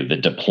to the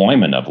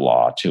deployment of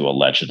law to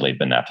allegedly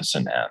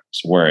beneficent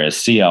ends, whereas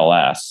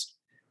CLS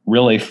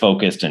really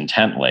focused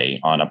intently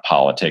on a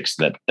politics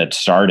that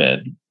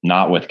started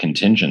not with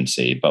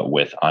contingency, but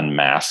with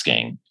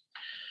unmasking.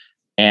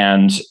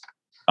 And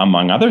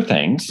among other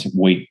things,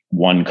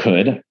 one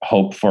could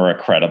hope for a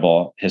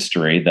credible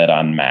history that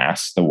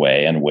unmasks the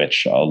way in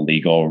which a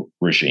legal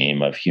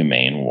regime of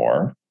humane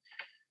war,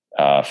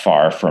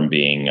 far from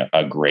being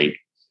a great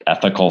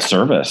ethical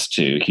service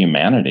to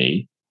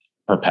humanity,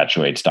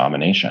 perpetuates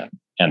domination.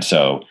 And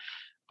so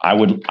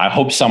I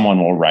hope someone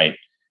will write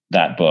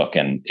that book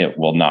and it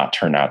will not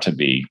turn out to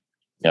be,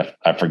 if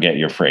I forget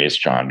your phrase,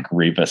 John,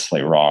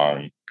 grievously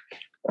wrong.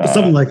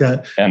 Something like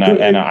that. And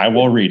I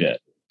will read it.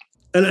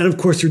 And of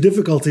course, your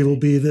difficulty will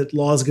be that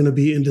law is going to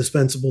be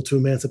indispensable to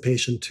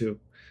emancipation too.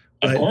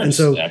 Right? Of course, and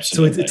so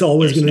it's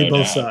always going to be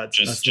both doubt.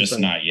 sides. Just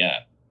not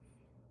yet.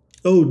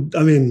 Oh,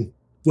 I mean,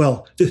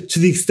 well, to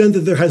the extent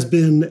that there has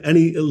been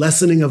any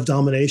lessening of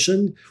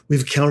domination,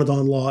 we've counted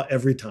on law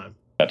every time.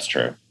 That's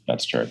true.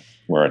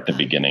 We're at the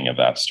beginning of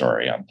that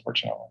story,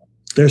 unfortunately.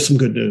 There's some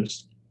good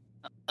news.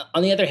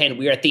 On the other hand,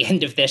 we are at the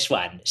end of this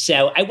one.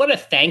 So I want to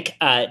thank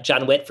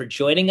John Witt for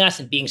joining us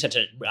and being such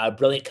a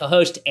brilliant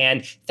co-host.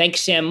 And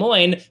thanks Sam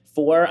Moyn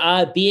for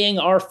being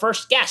our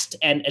first guest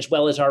and as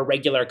well as our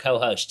regular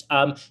co-host.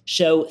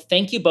 So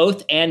thank you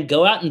both, and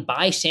go out and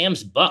buy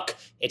Sam's book.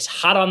 It's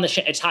hot on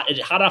the it's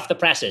hot off the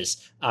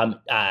presses.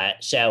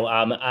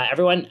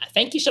 Everyone,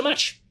 thank you so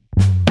much.